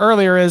gave on here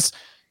earlier is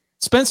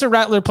Spencer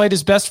Rattler played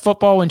his best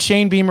football when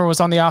Shane Beamer was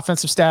on the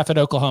offensive staff at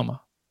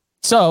Oklahoma.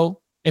 So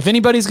if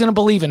anybody's going to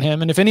believe in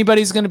him and if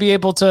anybody's going to be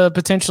able to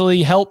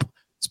potentially help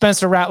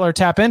Spencer Rattler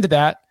tap into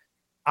that,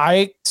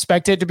 I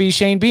expect it to be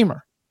Shane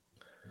Beamer.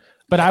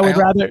 But I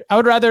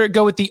would rather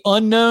go with the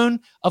unknown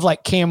of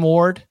like Cam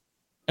Ward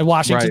at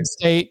Washington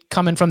State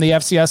coming from the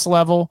FCS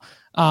level.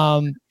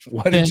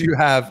 What did you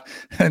have?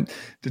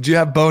 Did you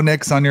have Bo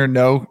Nix on your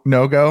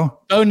no-go?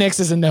 Bo Nix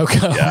is a no-go.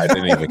 Yeah, I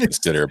didn't even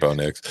consider Bo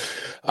Nix.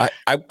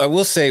 I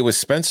will say with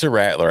Spencer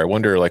Rattler, I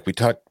wonder, like we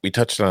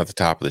touched on at the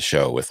top of the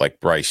show with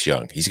like Bryce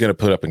Young. He's going to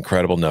put up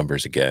incredible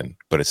numbers again,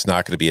 but it's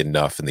not going to be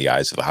enough in the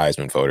eyes of the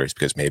Heisman voters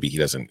because maybe he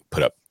doesn't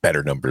put up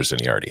better numbers than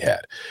he already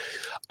had.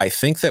 I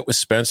think that with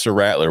Spencer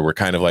Rattler, we're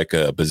kind of like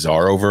a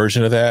bizarro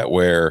version of that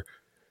where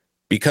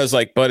because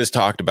like Bud has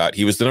talked about,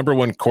 he was the number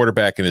one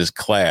quarterback in his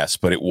class,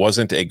 but it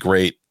wasn't a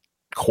great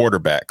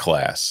quarterback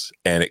class.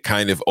 And it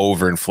kind of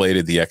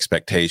overinflated the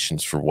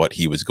expectations for what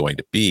he was going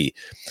to be.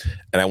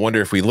 And I wonder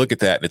if we look at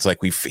that and it's like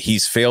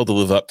he's failed to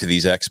live up to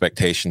these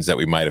expectations that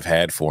we might have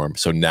had for him.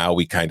 So now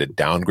we kind of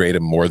downgrade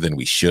him more than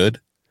we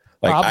should.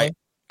 Like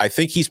I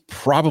think he's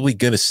probably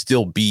going to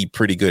still be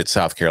pretty good at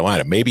South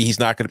Carolina. Maybe he's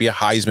not going to be a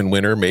Heisman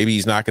winner. Maybe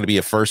he's not going to be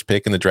a first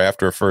pick in the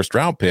draft or a first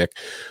round pick,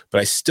 but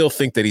I still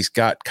think that he's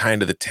got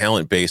kind of the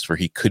talent base where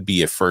he could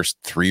be a first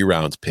 3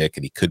 rounds pick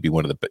and he could be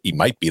he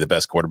might be the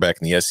best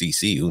quarterback in the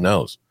SEC. Who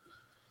knows?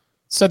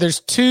 So there's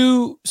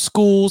 2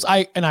 schools.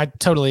 I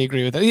totally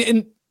agree with it.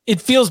 And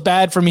it feels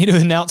bad for me to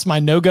announce my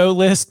no-go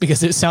list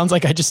because it sounds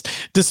like I just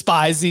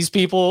despise these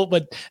people,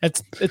 but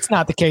it's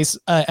not the case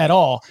at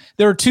all.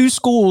 There are 2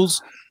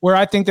 schools where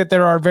I think that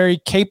there are very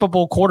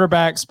capable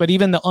quarterbacks, but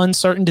even the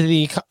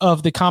uncertainty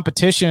of the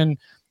competition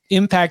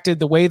impacted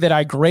the way that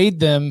I grade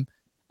them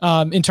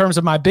in terms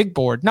of my big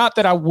board. Not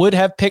that I would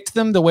have picked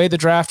them the way the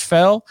draft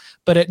fell,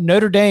 but at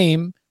Notre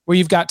Dame, where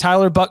you've got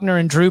Tyler Buckner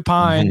and Drew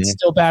Pine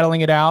still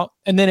battling it out,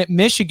 and then at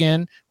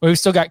Michigan, where we've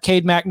still got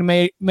Cade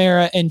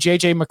McNamara and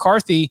J.J.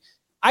 McCarthy,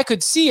 I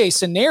could see a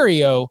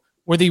scenario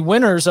where the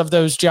winners of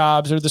those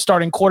jobs or the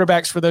starting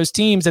quarterbacks for those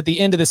teams at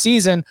the end of the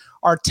season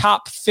are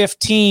top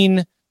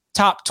 15,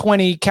 top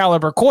 20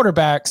 caliber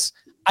quarterbacks.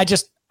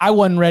 I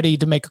wasn't ready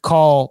to make a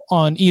call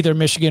on either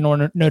Michigan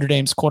or Notre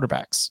Dame's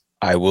quarterbacks.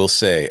 I will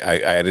say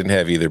I didn't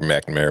have either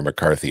McNamara or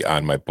McCarthy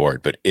on my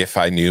board, but if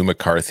I knew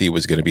McCarthy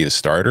was going to be the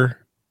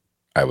starter,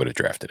 I would have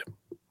drafted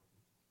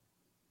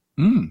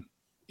him.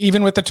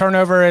 Even with the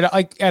turnover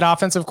at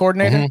offensive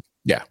coordinator?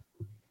 Yeah.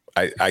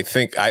 I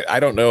think I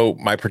don't know.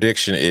 My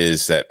prediction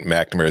is that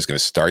McNamara is going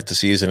to start the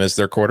season as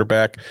their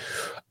quarterback.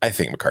 I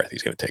think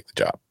McCarthy's going to take the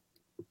job.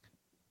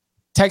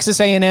 Texas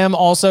A&M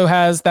also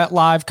has that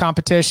live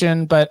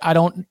competition, but I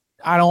don't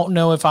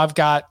know if I've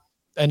got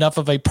enough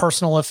of a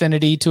personal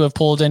affinity to have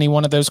pulled any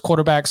one of those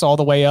quarterbacks all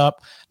the way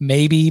up.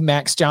 Maybe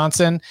Max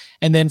Johnson.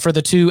 And then for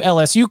the 2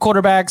 LSU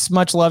quarterbacks,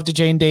 much love to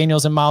Jane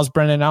Daniels and Miles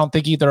Brennan. I don't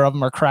think either of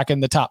them are cracking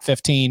the top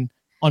 15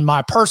 on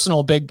my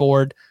personal big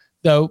board,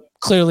 though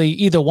clearly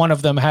either one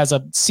of them has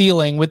a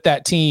ceiling with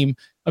that team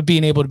of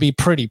being able to be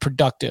pretty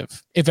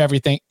productive if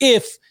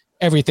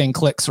everything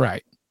clicks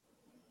right.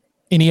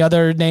 Any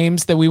other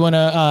names that we want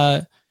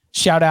to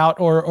shout out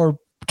or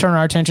turn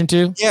our attention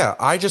to? Yeah,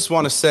 I just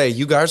want to say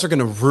you guys are going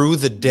to rue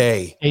the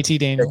day A.T.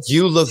 Daniels.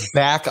 You look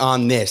back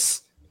on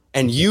this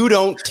and you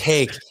don't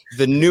take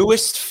the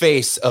newest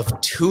face of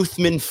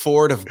Toothman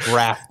Ford of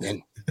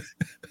Grafton,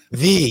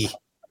 the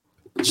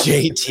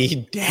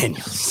J.T.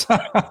 Daniels.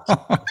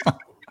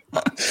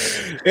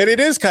 And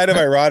it is kind of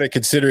ironic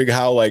considering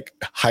how like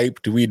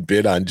hyped we'd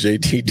been on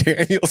JT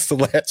Daniels the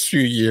last few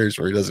years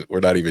where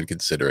we're not even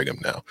considering him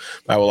now.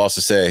 I will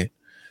also say,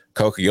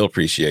 Coca, you'll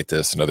appreciate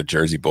this. Another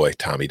Jersey boy,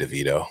 Tommy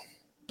DeVito.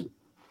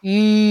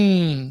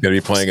 Going to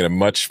be playing in a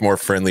much more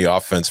friendly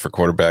offense for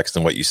quarterbacks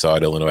than what you saw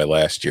at Illinois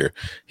last year.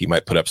 He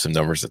might put up some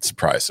numbers that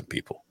surprise some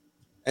people.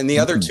 And the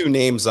other two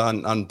names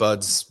on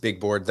Bud's big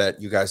board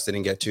that you guys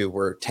didn't get to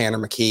were Tanner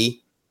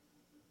McKee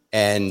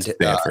and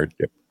Stanford,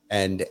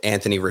 and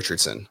Anthony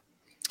Richardson.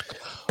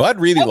 Bud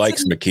really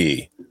likes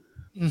McKee.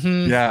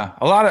 Mm-hmm. Yeah,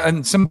 a lot of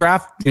and some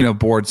draft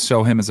boards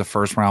show him as a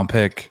first round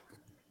pick.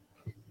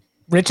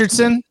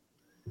 Richardson,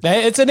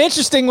 it's an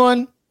interesting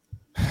one.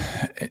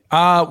 We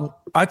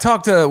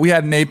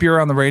had Napier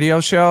on the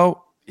radio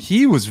show.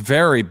 He was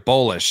very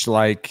bullish.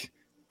 Like,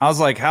 I was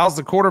like, how's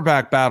the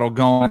quarterback battle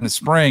going in the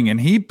spring?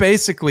 And he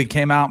basically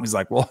came out and he's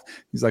like,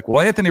 well,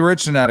 Anthony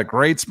Richardson had a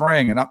great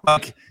spring. And I'm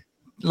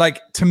like,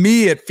 to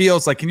me, it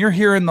feels like, and you're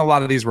hearing a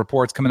lot of these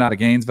reports coming out of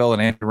Gainesville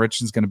and Anthony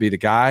Richardson's going to be the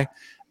guy.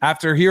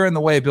 After hearing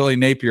the way Billy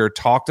Napier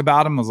talked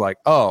about him, I was like,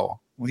 oh,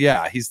 well,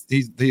 yeah,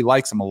 he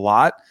likes him a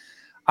lot.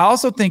 I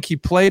also think he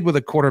played with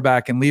a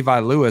quarterback in Levi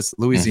Lewis,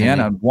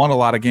 Louisiana, and won a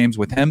lot of games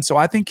with him. So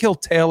I think he'll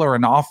tailor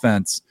an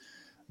offense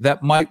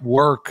that might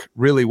work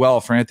really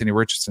well for Anthony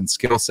Richardson's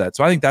skill set.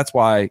 So I think that's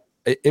why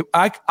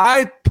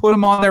I put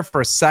him on there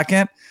for a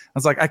second. I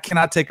was like, I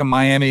cannot take a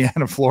Miami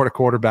and a Florida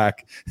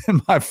quarterback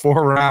in my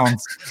 4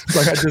 rounds. It's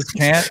like, I just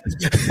can't.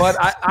 But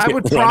I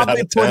would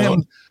probably put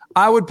him.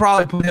 I would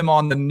probably put him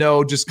on the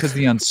no just because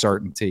the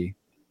uncertainty.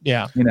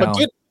 Yeah,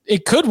 but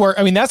it could work.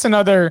 I mean, that's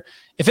another.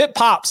 If it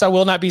pops, I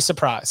will not be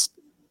surprised.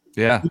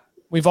 Yeah,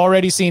 we've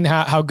already seen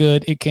how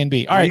good it can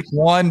be. All right, Week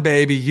 1,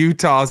 baby.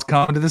 Utah's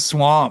coming to the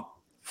Swamp.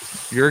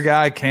 Your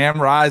guy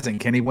Cam Rising,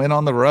 can he win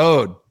on the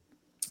road?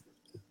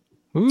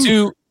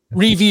 To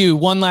review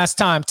one last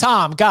time,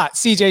 Tom got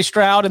CJ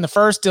Stroud in the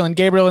first, Dylan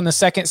Gabriel in the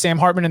second, Sam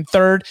Hartman in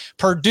third,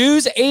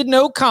 Purdue's Aiden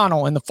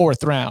O'Connell in the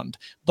 4th round.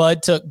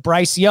 Bud took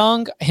Bryce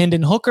Young,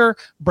 Hendon Hooker,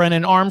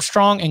 Brennan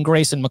Armstrong, and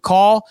Grayson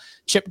McCall.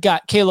 Chip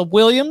got Caleb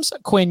Williams,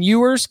 Quinn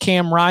Ewers,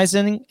 Cam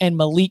Rising, and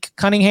Malik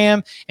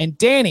Cunningham. And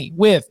Danny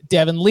with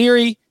Devin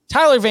Leary,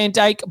 Tyler Van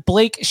Dyke,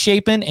 Blake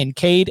Shapen, and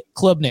Cade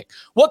Klubnik.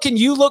 What can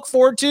you look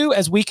forward to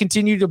as we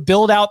continue to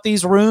build out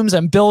these rooms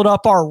and build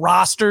up our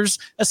rosters,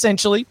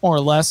 essentially, more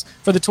or less,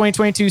 for the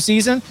 2022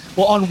 season?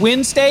 Well, on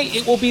Wednesday,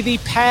 it will be the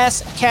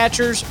pass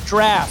catchers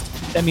draft.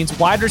 That means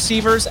wide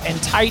receivers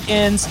and tight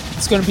ends.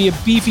 It's going to be a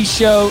beefy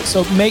show,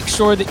 so make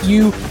sure that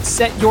you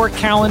set your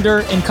calendar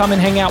and come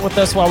and hang out with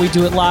us while we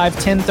do it live,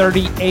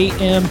 10:30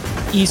 a.m.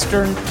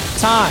 Eastern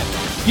Time.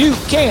 You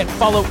can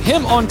follow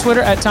him on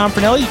Twitter at Tom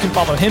Fornelli. You can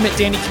follow him at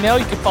Danny Cannell.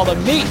 You can follow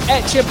me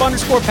at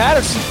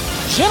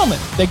Chip_Patterson. Gentlemen,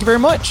 thank you very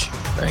much.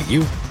 Thank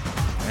you.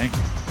 Thank you.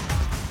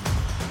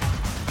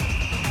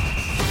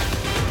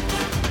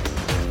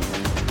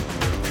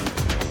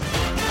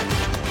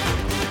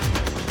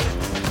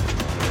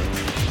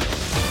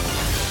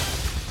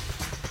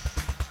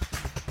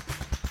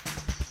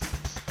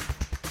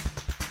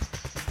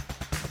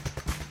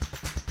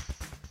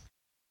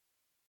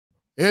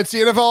 It's the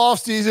NFL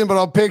offseason, but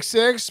on Pick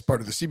Six,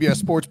 part of the CBS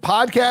Sports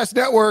Podcast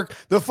Network,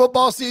 the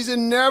football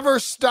season never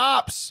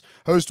stops.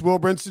 Host Will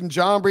Brinson,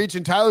 John Breach,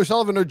 and Tyler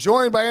Sullivan are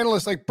joined by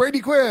analysts like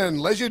Brady Quinn,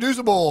 Lesia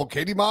Duzable,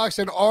 Katie Mox,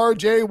 and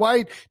RJ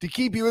White to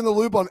keep you in the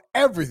loop on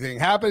everything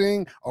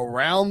happening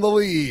around the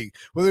league.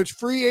 Whether it's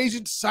free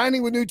agents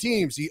signing with new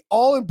teams, the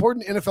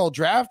all-important NFL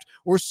draft,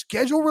 or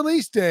schedule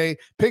release day,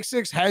 Pick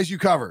Six has you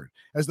covered.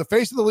 As the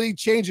face of the league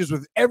changes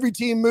with every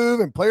team move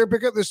and player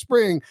pickup this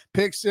spring,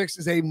 Pick Six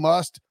is a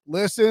must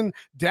listen.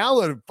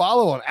 Download and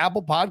follow on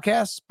Apple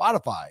Podcasts,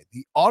 Spotify,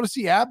 the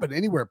Odyssey app, and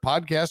anywhere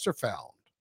podcasts are found.